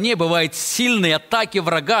 Как в войне бывают сильные атаки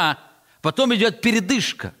врага, потом идет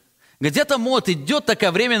передышка. Где-то идет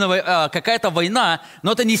такая временная какая-то война,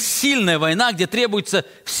 но это не сильная война, где требуются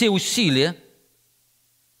все усилия.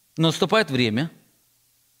 Но наступает время,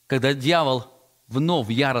 когда дьявол вновь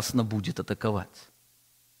яростно будет атаковать.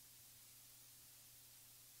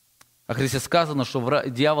 О Христе сказано, что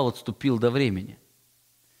дьявол отступил до времени.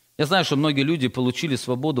 Я знаю, что многие люди получили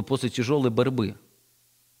свободу после тяжелой борьбы,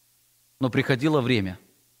 но приходило время,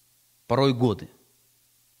 порой годы,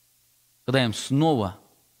 когда им снова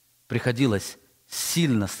приходилось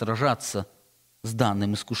сильно сражаться с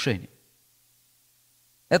данным искушением.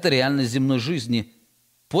 Это реальность земной жизни.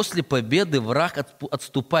 После победы враг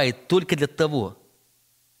отступает только для того,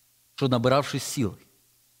 что, набравшись сил,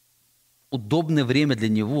 удобное время для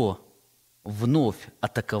него вновь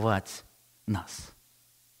атаковать нас.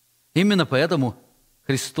 Именно поэтому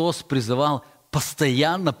Христос призывал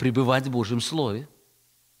постоянно пребывать в Божьем Слове.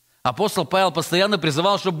 Апостол Павел постоянно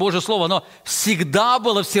призывал, чтобы Божье Слово, оно всегда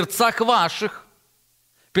было в сердцах ваших.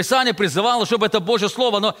 Писание призывало, чтобы это Божье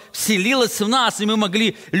Слово, оно вселилось в нас, и мы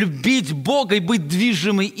могли любить Бога и быть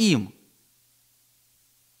движимы им.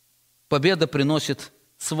 Победа приносит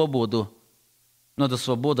свободу, но эта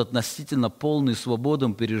свобода относительно полной свободы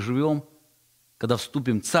мы переживем, когда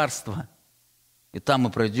вступим в Царство, и там мы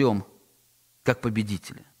пройдем как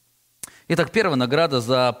победители. Итак, первая награда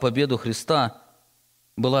за победу Христа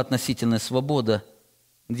была относительная свобода.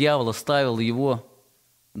 Дьявол оставил его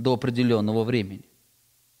до определенного времени.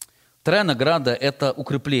 Вторая награда – это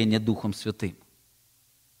укрепление Духом Святым.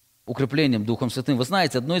 Укреплением Духом Святым. Вы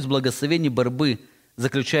знаете, одно из благословений борьбы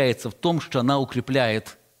заключается в том, что она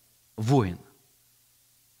укрепляет воина.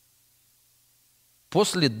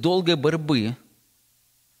 После долгой борьбы,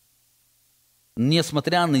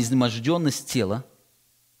 несмотря на изнеможденность тела,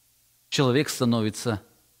 человек становится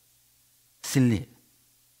сильнее.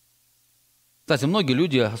 Кстати, многие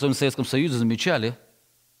люди, особенно в Советском Союзе, замечали,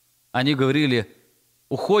 они говорили,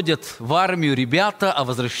 уходят в армию ребята, а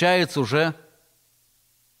возвращаются уже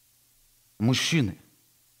мужчины.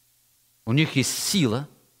 У них есть сила,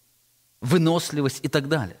 выносливость и так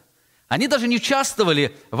далее. Они даже не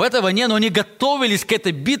участвовали в этой войне, но они готовились к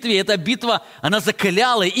этой битве. И эта битва, она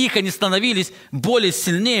закаляла их, они становились более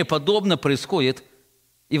сильнее. Подобно происходит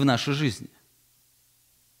и в нашей жизни.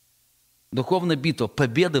 Духовная битва,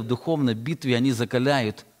 победы в духовной битве, они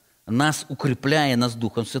закаляют нас, укрепляя нас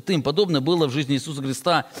Духом Святым. Подобно было в жизни Иисуса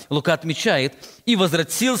Христа. Лука отмечает, «И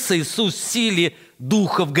возвратился Иисус в силе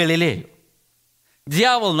Духа в Галилею».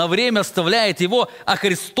 Дьявол на время оставляет его, а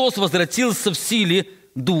Христос возвратился в силе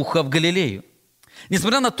Духа в Галилею.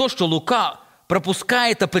 Несмотря на то, что Лука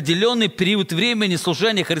пропускает определенный период времени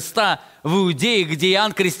служения Христа в Иудее, где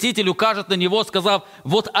Иоанн Креститель укажет на него, сказав,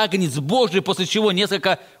 вот агнец Божий, после чего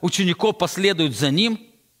несколько учеников последуют за ним,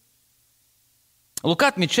 Лука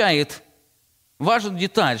отмечает важную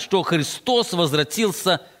деталь, что Христос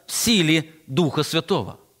возвратился в силе Духа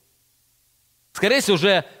Святого. Скорее всего,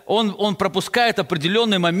 уже он пропускает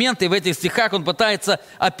определенные моменты, и в этих стихах он пытается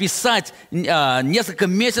описать несколько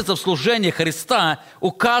месяцев служения Христа,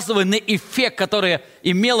 указывая на эффект, который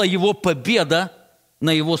имела его победа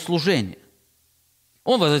на его служение.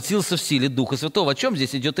 Он возвратился в силе Духа Святого. О чем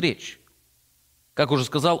здесь идет речь? Как уже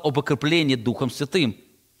сказал, об укреплении Духом Святым.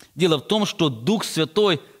 Дело в том, что Дух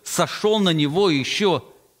Святой сошел на него еще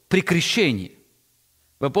при крещении.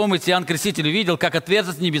 Вы помните, Иоанн Креститель видел, как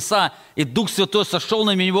отверзлись небеса, и Дух Святой сошел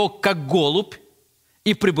на него, как голубь,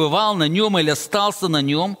 и пребывал на нем или остался на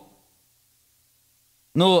нем.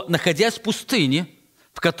 Но, находясь в пустыне,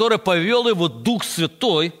 в которой повел его Дух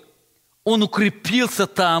Святой, он укрепился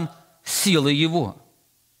там силой его.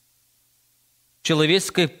 В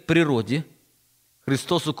человеческой природе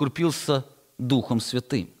Христос укрепился Духом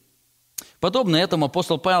Святым. Подобно этому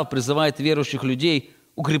апостол Павел призывает верующих людей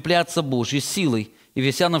укрепляться Божьей силой. И в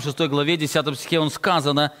Ефесянам 6 главе 10 стихе он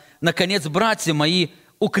сказано, «Наконец, братья мои,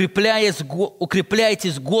 укрепляйтесь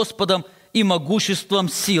Господом и могуществом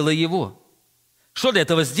силы Его». Что для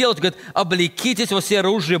этого сделать? Говорит, облекитесь во все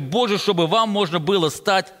оружие Божие, чтобы вам можно было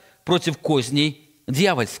стать против козней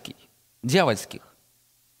дьявольских.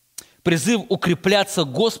 Призыв укрепляться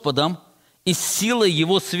Господом и силой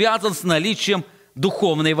Его связан с наличием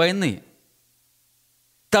духовной войны.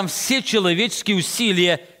 Там все человеческие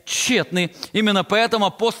усилия тщетны. Именно поэтому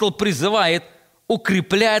апостол призывает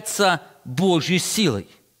укрепляться Божьей силой.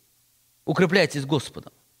 Укрепляйтесь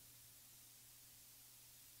Господом.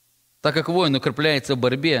 Так как воин укрепляется в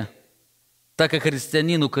борьбе, так как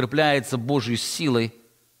христианин укрепляется Божьей силой,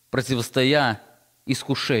 противостоя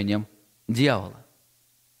искушениям дьявола.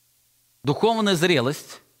 Духовная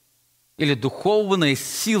зрелость или духовная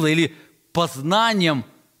сила, или познание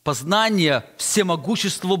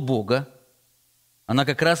всемогущества Бога, она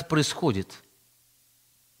как раз происходит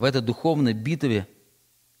в этой духовной битве,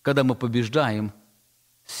 когда мы побеждаем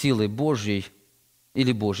силой Божьей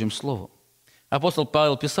или Божьим Словом. Апостол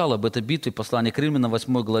Павел писал об этой битве, послание к Римлянам,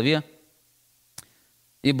 8 главе.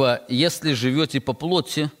 «Ибо если живете по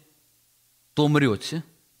плоти, то умрете,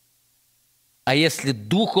 а если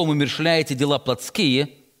духом умерщвляете дела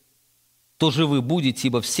плотские, то живы будете,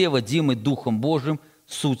 ибо все водимы Духом Божьим,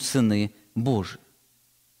 суть сыны Божии».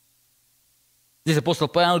 Здесь апостол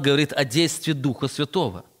Павел говорит о действии Духа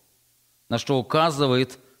Святого, на что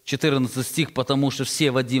указывает 14 стих, потому что все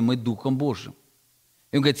водимы Духом Божьим.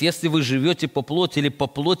 И он говорит, если вы живете по плоти или по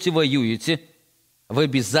плоти воюете, вы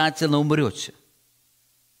обязательно умрете.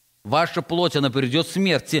 Ваша плоть, она придет к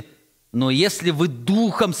смерти, но если вы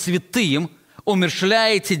Духом Святым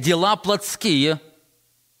умерщвляете дела плотские,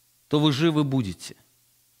 то вы живы будете.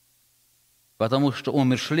 Потому что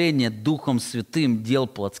умерщвление Духом Святым дел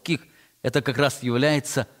плотских – это как раз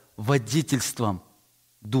является водительством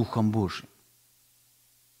Духом Божьим.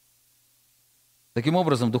 Таким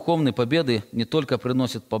образом, духовные победы не только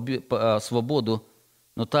приносят свободу,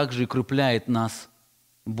 но также и укрепляют нас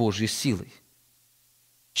Божьей силой.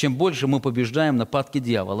 Чем больше мы побеждаем нападки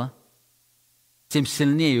дьявола, тем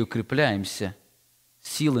сильнее укрепляемся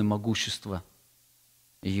силой могущества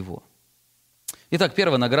Его. Итак,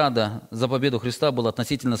 первая награда за победу Христа была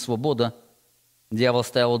относительно свобода. Дьявол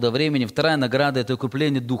стоял до времени. Вторая награда – это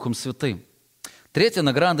укрепление Духом Святым. Третья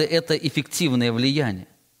награда – это эффективное влияние.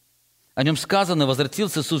 О нем сказано: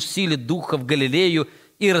 «Возвратился Иисус в силе Духа в Галилею,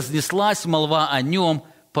 и разнеслась молва о нем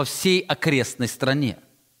по всей окрестной стране».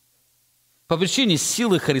 По причине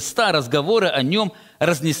силы Христа разговоры о нем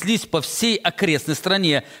разнеслись по всей окрестной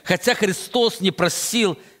стране. Хотя Христос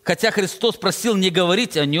просил не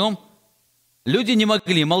говорить о нем, люди не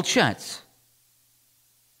могли молчать.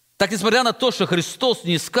 Так, несмотря на то, что Христос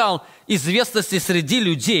не искал известности среди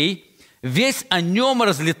людей, весть о нем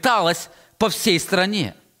разлеталась по всей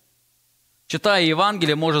стране. Читая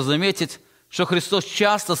Евангелие, можно заметить, что Христос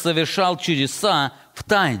часто совершал чудеса в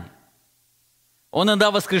тайне. Он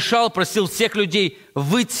иногда воскрешал, просил всех людей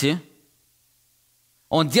выйти.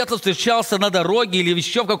 Он где-то встречался на дороге или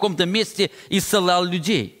еще в каком-то месте и исцелял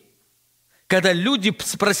людей. Когда люди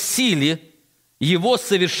спросили Его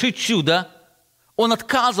совершить чудо, Он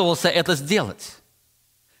отказывался это сделать.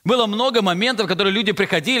 Было много моментов, в которые люди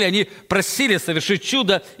приходили, они просили совершить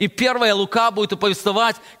чудо, и первое Лука будет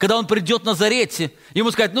повествовать, когда он придет в Назарете. Ему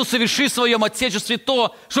сказать: соверши в своем Отечестве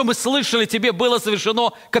то, что мы слышали, тебе было совершено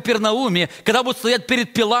в Капернауме. Когда будут стоять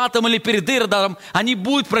перед Пилатом или перед Иродом, они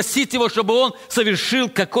будут просить его, чтобы он совершил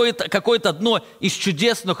какое-то одно из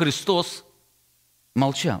чудес, но Христос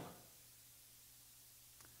молчал.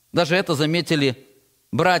 Даже это заметили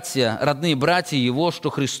родные братья его, что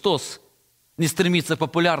Христос не стремится к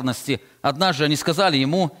популярности. Однажды они сказали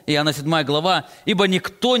ему, Иоанна 7 глава: «Ибо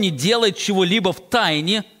никто не делает чего-либо в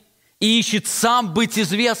тайне и ищет сам быть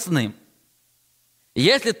известным.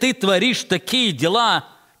 Если ты творишь такие дела,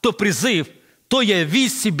 то призыв, то яви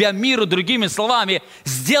себя миру». Другими словами,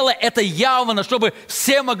 сделай это явно, чтобы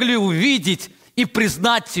все могли увидеть и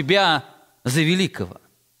признать тебя за великого.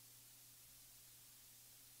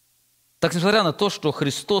 Так, несмотря на то, что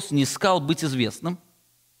Христос не искал быть известным,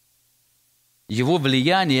 Его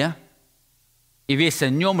влияние и весть о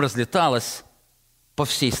нем разлеталось по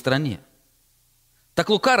всей стране. Так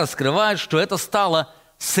Лука раскрывает, что это стало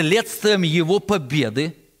следствием Его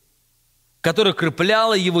победы, которая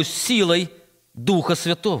укрепляла Его силой Духа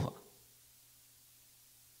Святого.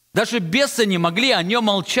 Даже бесы не могли о нем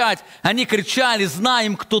молчать, они кричали: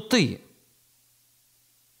 «Знаем, кто ты».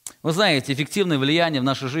 Вы знаете, эффективное влияние в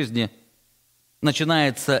нашей жизни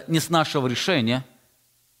начинается не с нашего решения,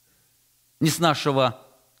 не с нашего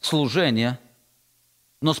служения,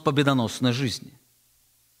 но с победоносной жизни.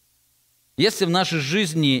 Если в нашей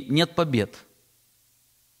жизни нет побед,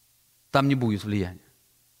 там не будет влияния.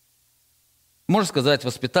 Можно сказать,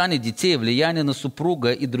 воспитание детей, влияние на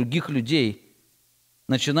супруга и других людей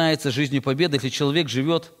начинается с жизни победы, если человек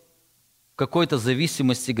живет в какой-то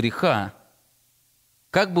зависимости греха,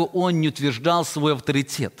 как бы он ни утверждал свой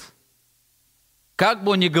авторитет, как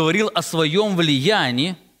бы он ни говорил о своем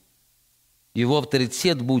влиянии, его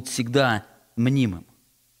авторитет будет всегда мнимым.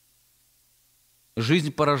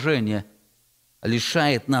 Жизнь поражения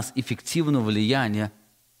лишает нас эффективного влияния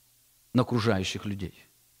на окружающих людей.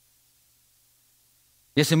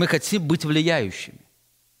 Если мы хотим быть влияющими,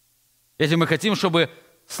 если мы хотим, чтобы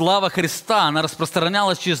слава Христа, она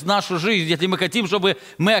распространялась через нашу жизнь, если мы хотим, чтобы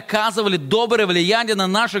мы оказывали доброе влияние на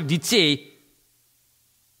наших детей,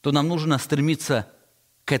 то нам нужно стремиться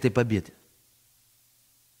к этой победе.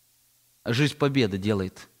 Жизнь победы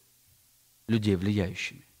делает людей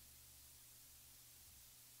влияющими.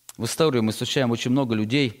 В истории мы встречаем очень много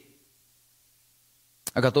людей,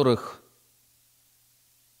 которые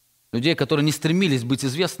не стремились быть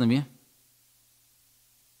известными,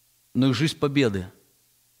 но их жизнь победы,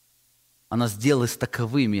 она сделалась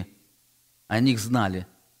таковыми, о них знали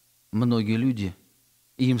многие люди,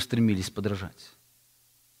 и им стремились подражать.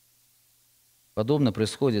 Подобное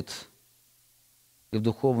происходит и в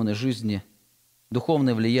духовной жизни.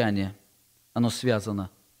 Духовное влияние, оно связано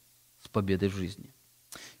с победой в жизни.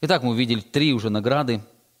 Итак, мы увидели 3 уже награды.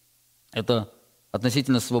 Это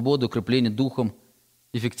относительно свободы, укрепление духом,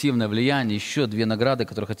 эффективное влияние. Еще 2 награды,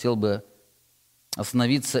 которые хотел бы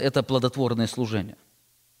остановиться, это плодотворное служение.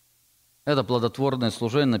 Это плодотворное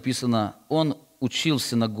служение написано: «Он учил в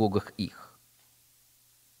синагогах их».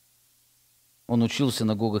 Он учил в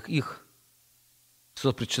синагогах их.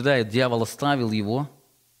 Все предчитает, дьявол оставил его.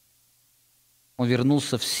 Он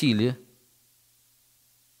вернулся в силе.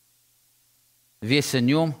 Весть о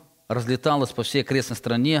нем разлеталась по всей окрестной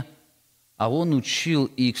стране, а он учил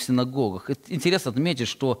их в синагогах. Интересно отметить,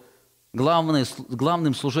 что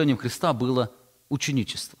главным служением Христа было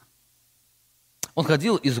ученичество. Он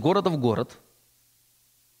ходил из города в город,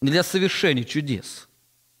 не для совершения чудес,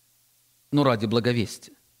 но ради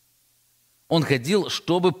благовестия. Он ходил,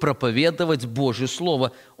 чтобы проповедовать Божье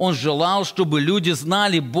Слово. Он желал, чтобы люди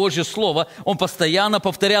знали Божье Слово. Он постоянно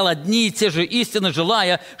повторял одни и те же истины,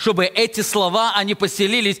 желая, чтобы эти слова, они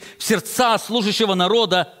поселились в сердца служащего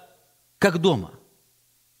народа, как дома.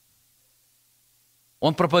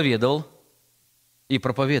 Он проповедовал и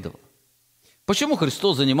проповедовал. Почему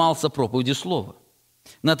Христос занимался проповедью Слова?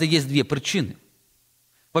 На это есть две причины.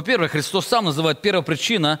 Во-первых, Христос сам называет первая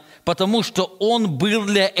причина, потому что Он был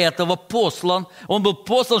для этого послан. Он был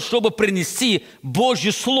послан, чтобы принести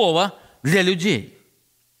Божье Слово для людей.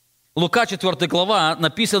 Лука 4 глава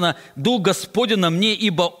написано: «Дух Господень на мне,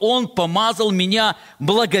 ибо Он помазал меня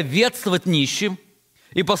благовествовать нищим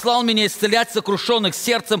и послал меня исцелять сокрушенных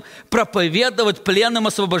сердцем, проповедовать пленным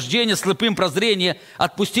освобождение, слепым прозрение,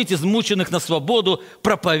 отпустить измученных на свободу,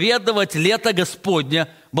 проповедовать лето Господня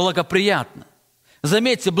благоприятно».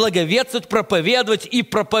 Заметьте, благовествовать, проповедовать и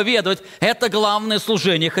проповедовать – это главное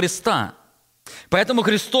служение Христа. Поэтому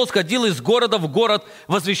Христос ходил из города в город,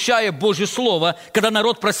 возвещая Божье Слово. Когда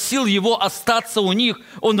народ просил Его остаться у них,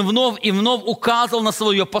 Он вновь и вновь указывал на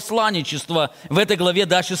свое посланничество. В этой главе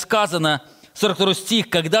дальше сказано, 42 стих: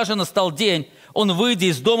 «Когда же настал день, Он, выйдя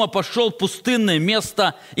из дома, пошел в пустынное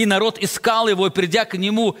место, и народ искал Его, и, придя к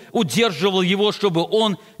Нему, удерживал Его, чтобы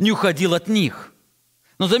Он не уходил от них».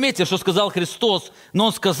 Но заметьте, что сказал Христос, но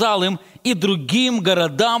Он сказал им: «И другим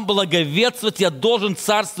городам благовествовать я должен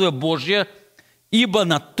Царствие Божье, ибо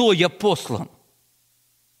на то я послан».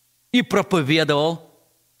 И проповедовал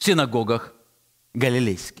в синагогах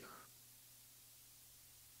галилейских.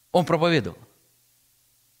 Он проповедовал.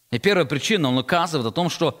 И первая причина, он указывает о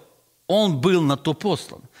том, что он был на то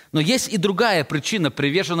послан. Но есть и другая причина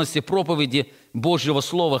приверженности проповеди Божьего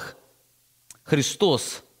Слова.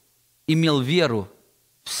 Христос имел веру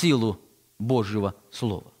в силу Божьего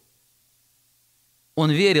Слова.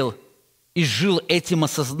 Он верил и жил этим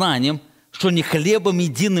осознанием, что не хлебом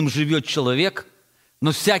единым живет человек,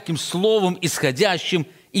 но всяким словом, исходящим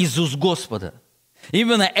из уст Господа.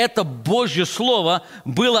 Именно это Божье Слово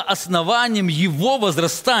было основанием его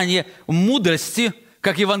возрастания в мудрости,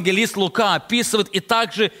 как евангелист Лука описывает, и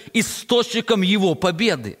также источником его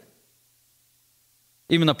победы.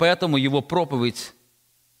 Именно поэтому его проповедь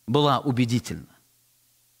была убедительна.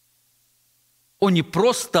 Он не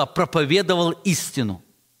просто проповедовал истину,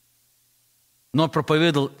 но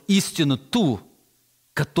проповедовал истину ту,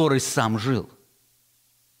 которой сам жил.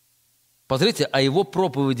 Посмотрите, о его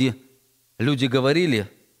проповеди люди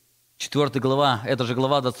говорили, 4 глава, это же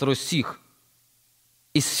глава 22 стих,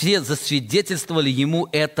 «И все засвидетельствовали ему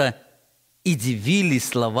это и дивились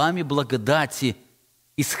словами благодати,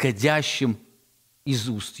 исходящим из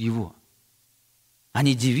уст его».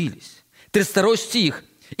 Они дивились. 32 стих.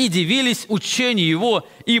 «И дивились учению его,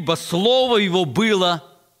 ибо слово его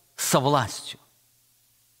было со властью».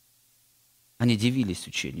 Они дивились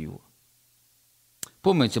учению его.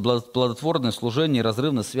 Помните, плодотворное служение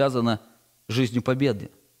разрывно связано с жизнью победы.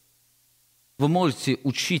 Вы можете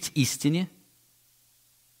учить истине,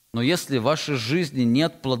 но если в вашей жизни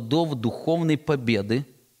нет плодов духовной победы,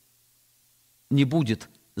 не будет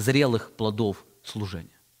зрелых плодов служения.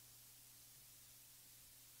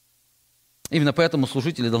 Именно поэтому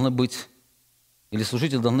служители должны быть, или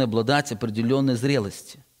служители должны обладать определенной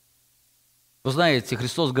зрелостью. Вы знаете,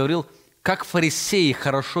 Христос говорил, как фарисеи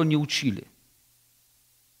хорошо не учили.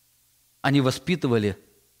 Они воспитывали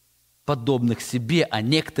подобных себе, а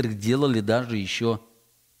некоторых делали даже еще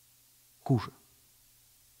хуже.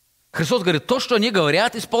 Христос говорит, то, что они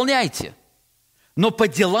говорят, исполняйте, но по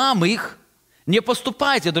делам их не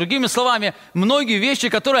поступайте. Другими словами, многие вещи,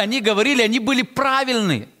 которые они говорили, они были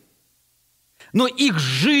правильные. Но их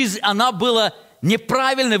жизнь, она была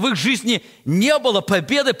неправильной, в их жизни не было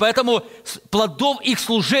победы, поэтому плодов их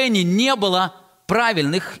служения не было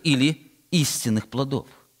правильных или истинных плодов.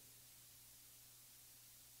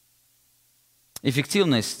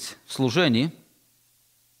 Эффективность в служении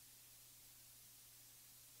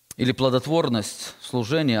или плодотворность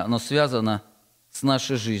служения, она связана с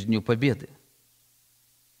нашей жизнью победы.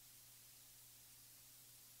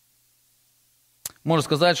 Можно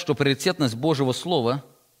сказать, что приоритетность Божьего Слова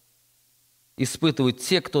испытывают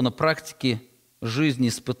те, кто на практике жизни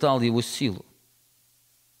испытал его силу.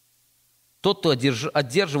 Тот, кто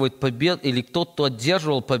одерживает победу, или тот, кто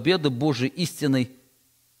одерживал победу Божьей истиной,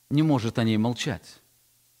 не может о ней молчать.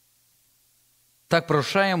 Так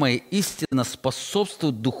прорушаемая истина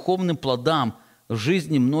способствует духовным плодам в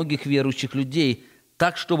жизни многих верующих людей,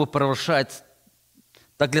 так для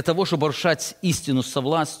того, чтобы прорушать истину со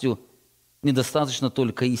властью, недостаточно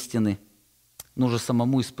только истины, нужно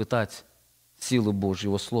самому испытать силу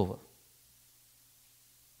Божьего Слова.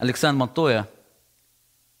 Александр Монтоя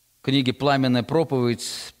в книге «Пламенная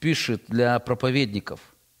проповедь» пишет для проповедников: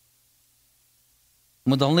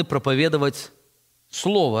 мы должны проповедовать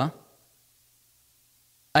Слово,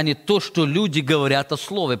 а не то, что люди говорят о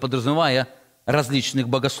Слове, подразумевая различных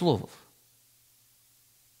богословов.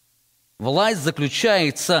 Власть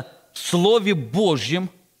заключается в Слове Божьем,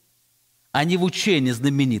 а не в учении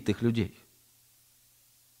знаменитых людей.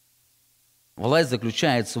 Власть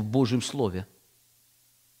заключается в Божьем Слове.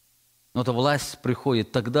 Но эта власть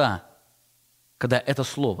приходит тогда, когда это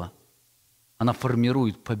Слово, оно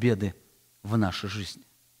формирует победы в нашей жизни.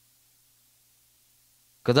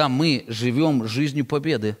 Когда мы живем жизнью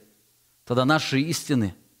победы, тогда наши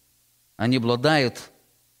истины, они обладают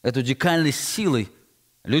этой уникальной силой.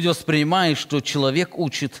 Люди воспринимают, что человек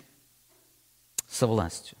учит со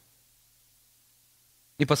властью.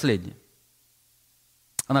 И последнее.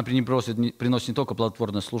 Она приносит не только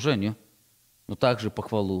плодотворное служение, но также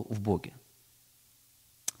похвалу в Боге.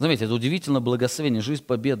 Заметьте, это удивительное благословение, жизнь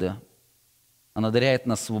победы. Она одаряет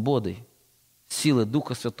нас свободой, силой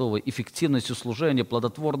Духа Святого, эффективностью служения,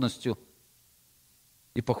 плодотворностью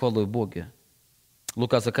и похвалой в Боге.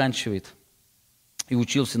 Лука заканчивает: «И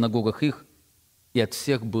учил в синагогах их, и от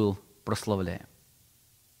всех был прославляем».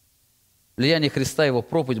 Влияние Христа, Его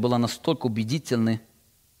проповедь была настолько убедительной,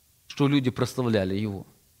 что люди прославляли Его.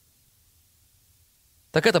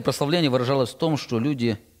 Так это прославление выражалось в том, что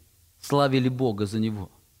люди славили Бога за Него.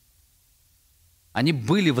 Они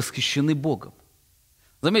были восхищены Богом.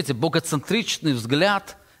 Заметьте, богоцентричный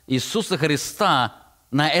взгляд Иисуса Христа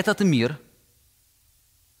на этот мир,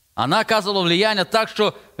 она оказывала влияние так,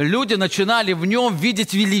 что люди начинали в нем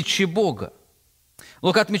видеть величие Бога.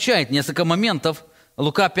 Лука отмечает несколько моментов.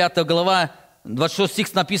 Лука 5 глава, 26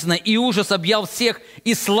 стих написано: «И ужас объял всех,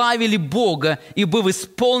 и славили Бога, и, быв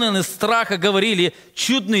исполнены страха, говорили: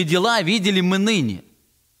 чудные дела видели мы ныне».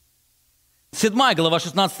 7 глава,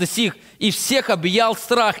 16 стих: «И всех объял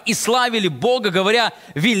страх, и славили Бога, говоря: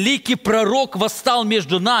 великий пророк восстал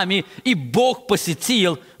между нами, и Бог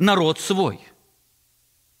посетил народ свой».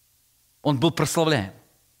 Он был прославляем.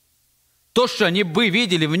 То, что они бы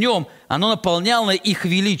видели в нем, оно наполняло их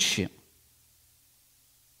величием.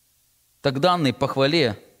 Так данной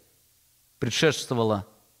похвале предшествовала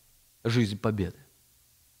жизнь победы.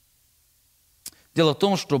 Дело в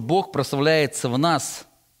том, что Бог прославляется в нас,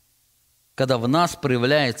 когда в нас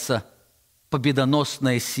проявляется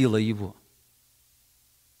победоносная сила Его.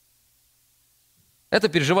 Это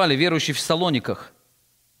переживали верующие в Фессалониках.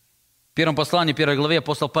 В первом послании, 1 главе,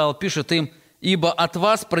 апостол Павел пишет им: «Ибо от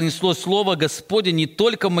вас пронеслось слово Господне не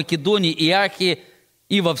только в Македонии и Ахии,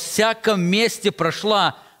 и во всяком месте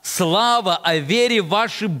прошла слава о вере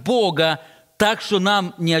вашей Бога, так что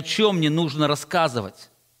нам ни о чем не нужно рассказывать.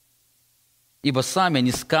 Ибо сами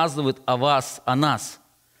они сказывают о вас, о нас,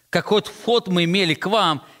 какой вход мы имели к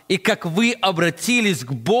вам, и как вы обратились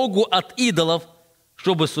к Богу от идолов,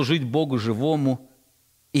 чтобы служить Богу живому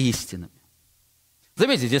и истинному».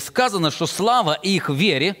 Заметьте, здесь сказано, что слава их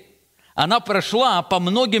вере, она прошла по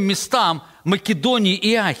многим местам Македонии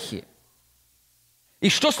и Ахии. И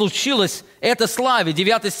что случилось этой славе?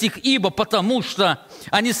 9 стих: «Ибо потому что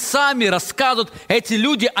они сами рассказывают», эти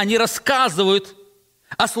люди, они рассказывают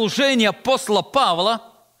о служении апостола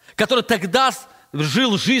Павла, который тогда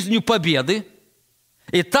жил жизнью победы,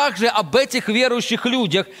 и также об этих верующих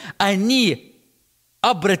людях. Они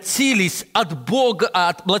обратились от Бога,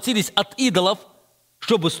 обратились от идолов,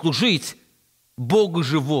 чтобы служить Богу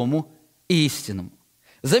живому и истинному.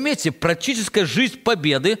 Заметьте, практическая жизнь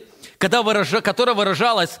победы, которая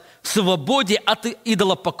выражалась в свободе от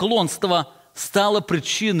идолопоклонства, стала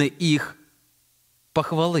причиной их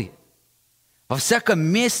похвалы. Во всяком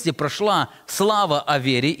месте прошла слава о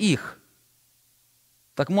вере их.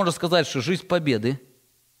 Так можно сказать, что жизнь победы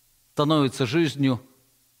становится жизнью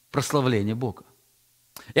прославления Бога.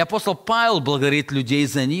 И апостол Павел благодарит людей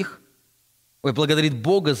за них, благодарит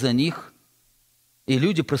Бога за них, и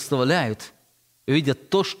люди прославляют, видят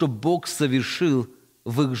то, что Бог совершил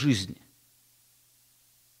в их жизни.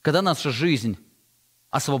 Когда наша жизнь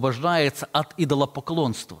освобождается от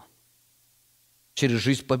идолопоклонства, через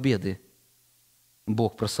жизнь победы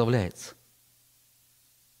Бог прославляется.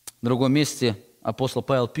 В другом месте апостол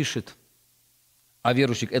Павел пишет о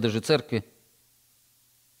верующих этой же церкви: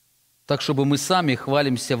 «Так, чтобы мы сами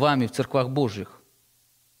хвалимся вами в церквах Божьих».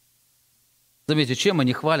 Заметьте, чем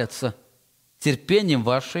они хвалятся? Терпением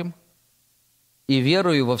вашим и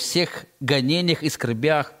верою во всех гонениях и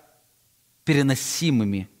скорбях,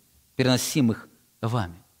 переносимых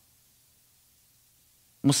вами.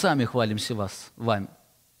 Мы сами хвалимся вами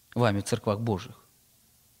в церквах Божьих.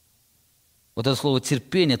 Вот это слово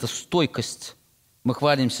терпение – это стойкость. Мы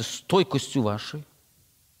хвалимся стойкостью вашей.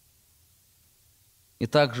 И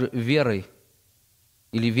также верой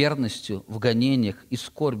или верностью в гонениях и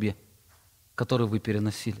скорби, которые вы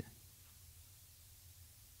переносили.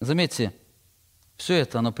 Заметьте, все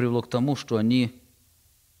это оно привело к тому, что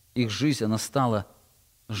их жизнь, она стала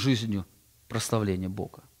жизнью прославления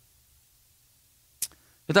Бога.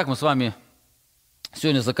 Итак, мы с вами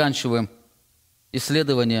сегодня заканчиваем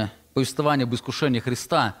исследование повествования об искушении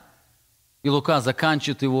Христа, и Лука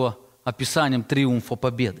заканчивает его описанием триумфа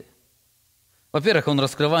победы. Во-первых, он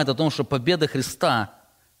раскрывает о том, что победа Христа,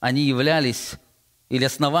 они являлись, или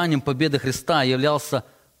основанием победы Христа являлся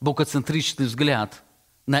богоцентричный взгляд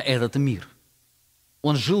на этот мир.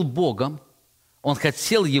 Он жил Богом, он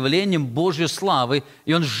хотел явлением Божьей славы,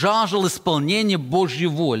 и он жаждал исполнения Божьей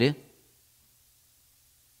воли.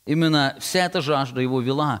 Именно вся эта жажда его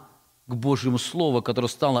вела к Божьему Слову, которое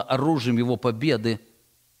стало оружием его победы.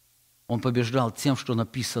 Он побеждал тем, что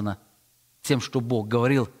написано, тем, что Бог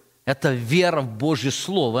говорил. Это вера в Божье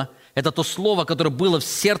Слово. Это то Слово, которое было в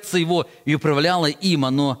сердце его и управляло им,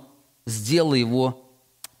 оно сделало его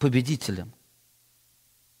победителем.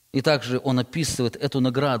 И также он описывает эту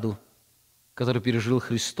награду, которую пережил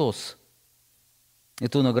Христос, и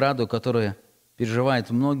ту награду, которую переживают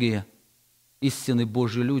многие истинные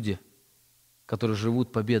Божьи люди, которые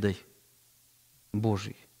живут победой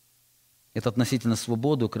Божьей. Это относительно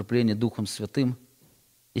свободы, укрепление Духом Святым,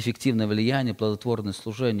 эффективное влияние, плодотворное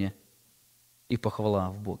служение и похвала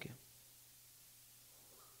в Боге.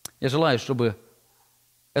 Я желаю, чтобы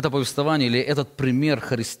это повествование или этот пример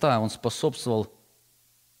Христа, он способствовал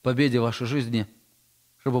победе в вашей жизни,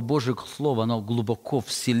 чтобы Божье Слово, оно глубоко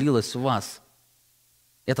вселилось в вас.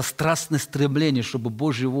 Это страстное стремление, чтобы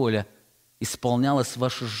Божья воля исполнялась в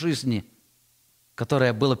вашей жизни,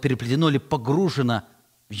 которое было переплетено или погружено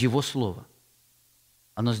в Его Слово.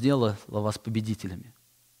 Оно сделало вас победителями.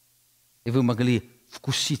 И вы могли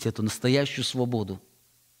вкусить эту настоящую свободу.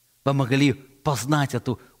 Вы могли познать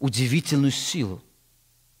эту удивительную силу,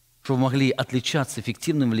 чтобы вы могли отличаться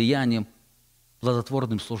эффективным влиянием,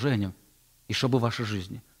 плодотворным служением, и чтобы в вашей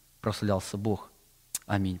жизни прославлялся Бог.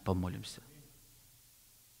 Аминь. Помолимся.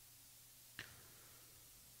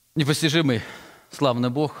 Непостижимый, славный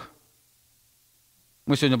Бог,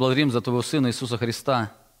 мы сегодня благодарим за Твоего Сына Иисуса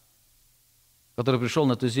Христа, который пришел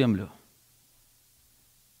на эту землю.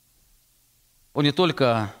 Он не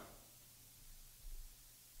только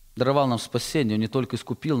даровал нам спасение, Он не только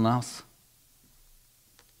искупил нас,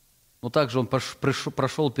 но также Он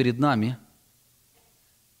прошел перед нами,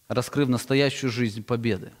 раскрыв настоящую жизнь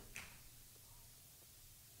победы.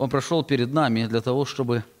 Он прошел перед нами для того,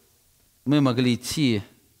 чтобы мы могли идти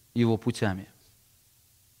Его путями.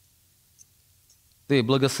 Ты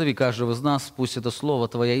благослови каждого из нас, пусть это Слово,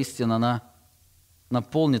 Твоя истина, она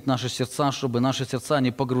наполнит наши сердца, чтобы наши сердца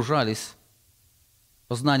не погружались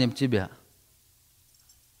познанием Тебя,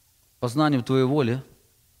 познанием Твоей воли,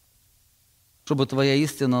 чтобы Твоя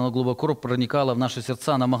истина, она глубоко проникала в наши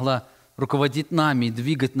сердца, она могла руководить нами и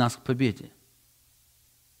двигать нас к победе.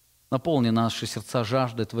 Наполни наши сердца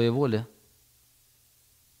жаждой Твоей воли,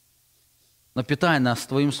 напитай нас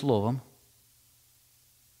Твоим Словом.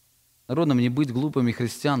 Народ нам не быть глупыми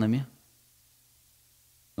христианами,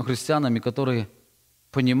 но христианами, которые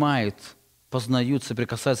понимают, познают,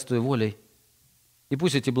 соприкасаются с Твоей волей. И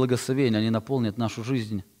пусть эти благословения, они наполнят нашу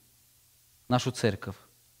жизнь, нашу церковь,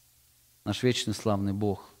 наш вечный славный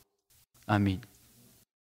Бог. Аминь.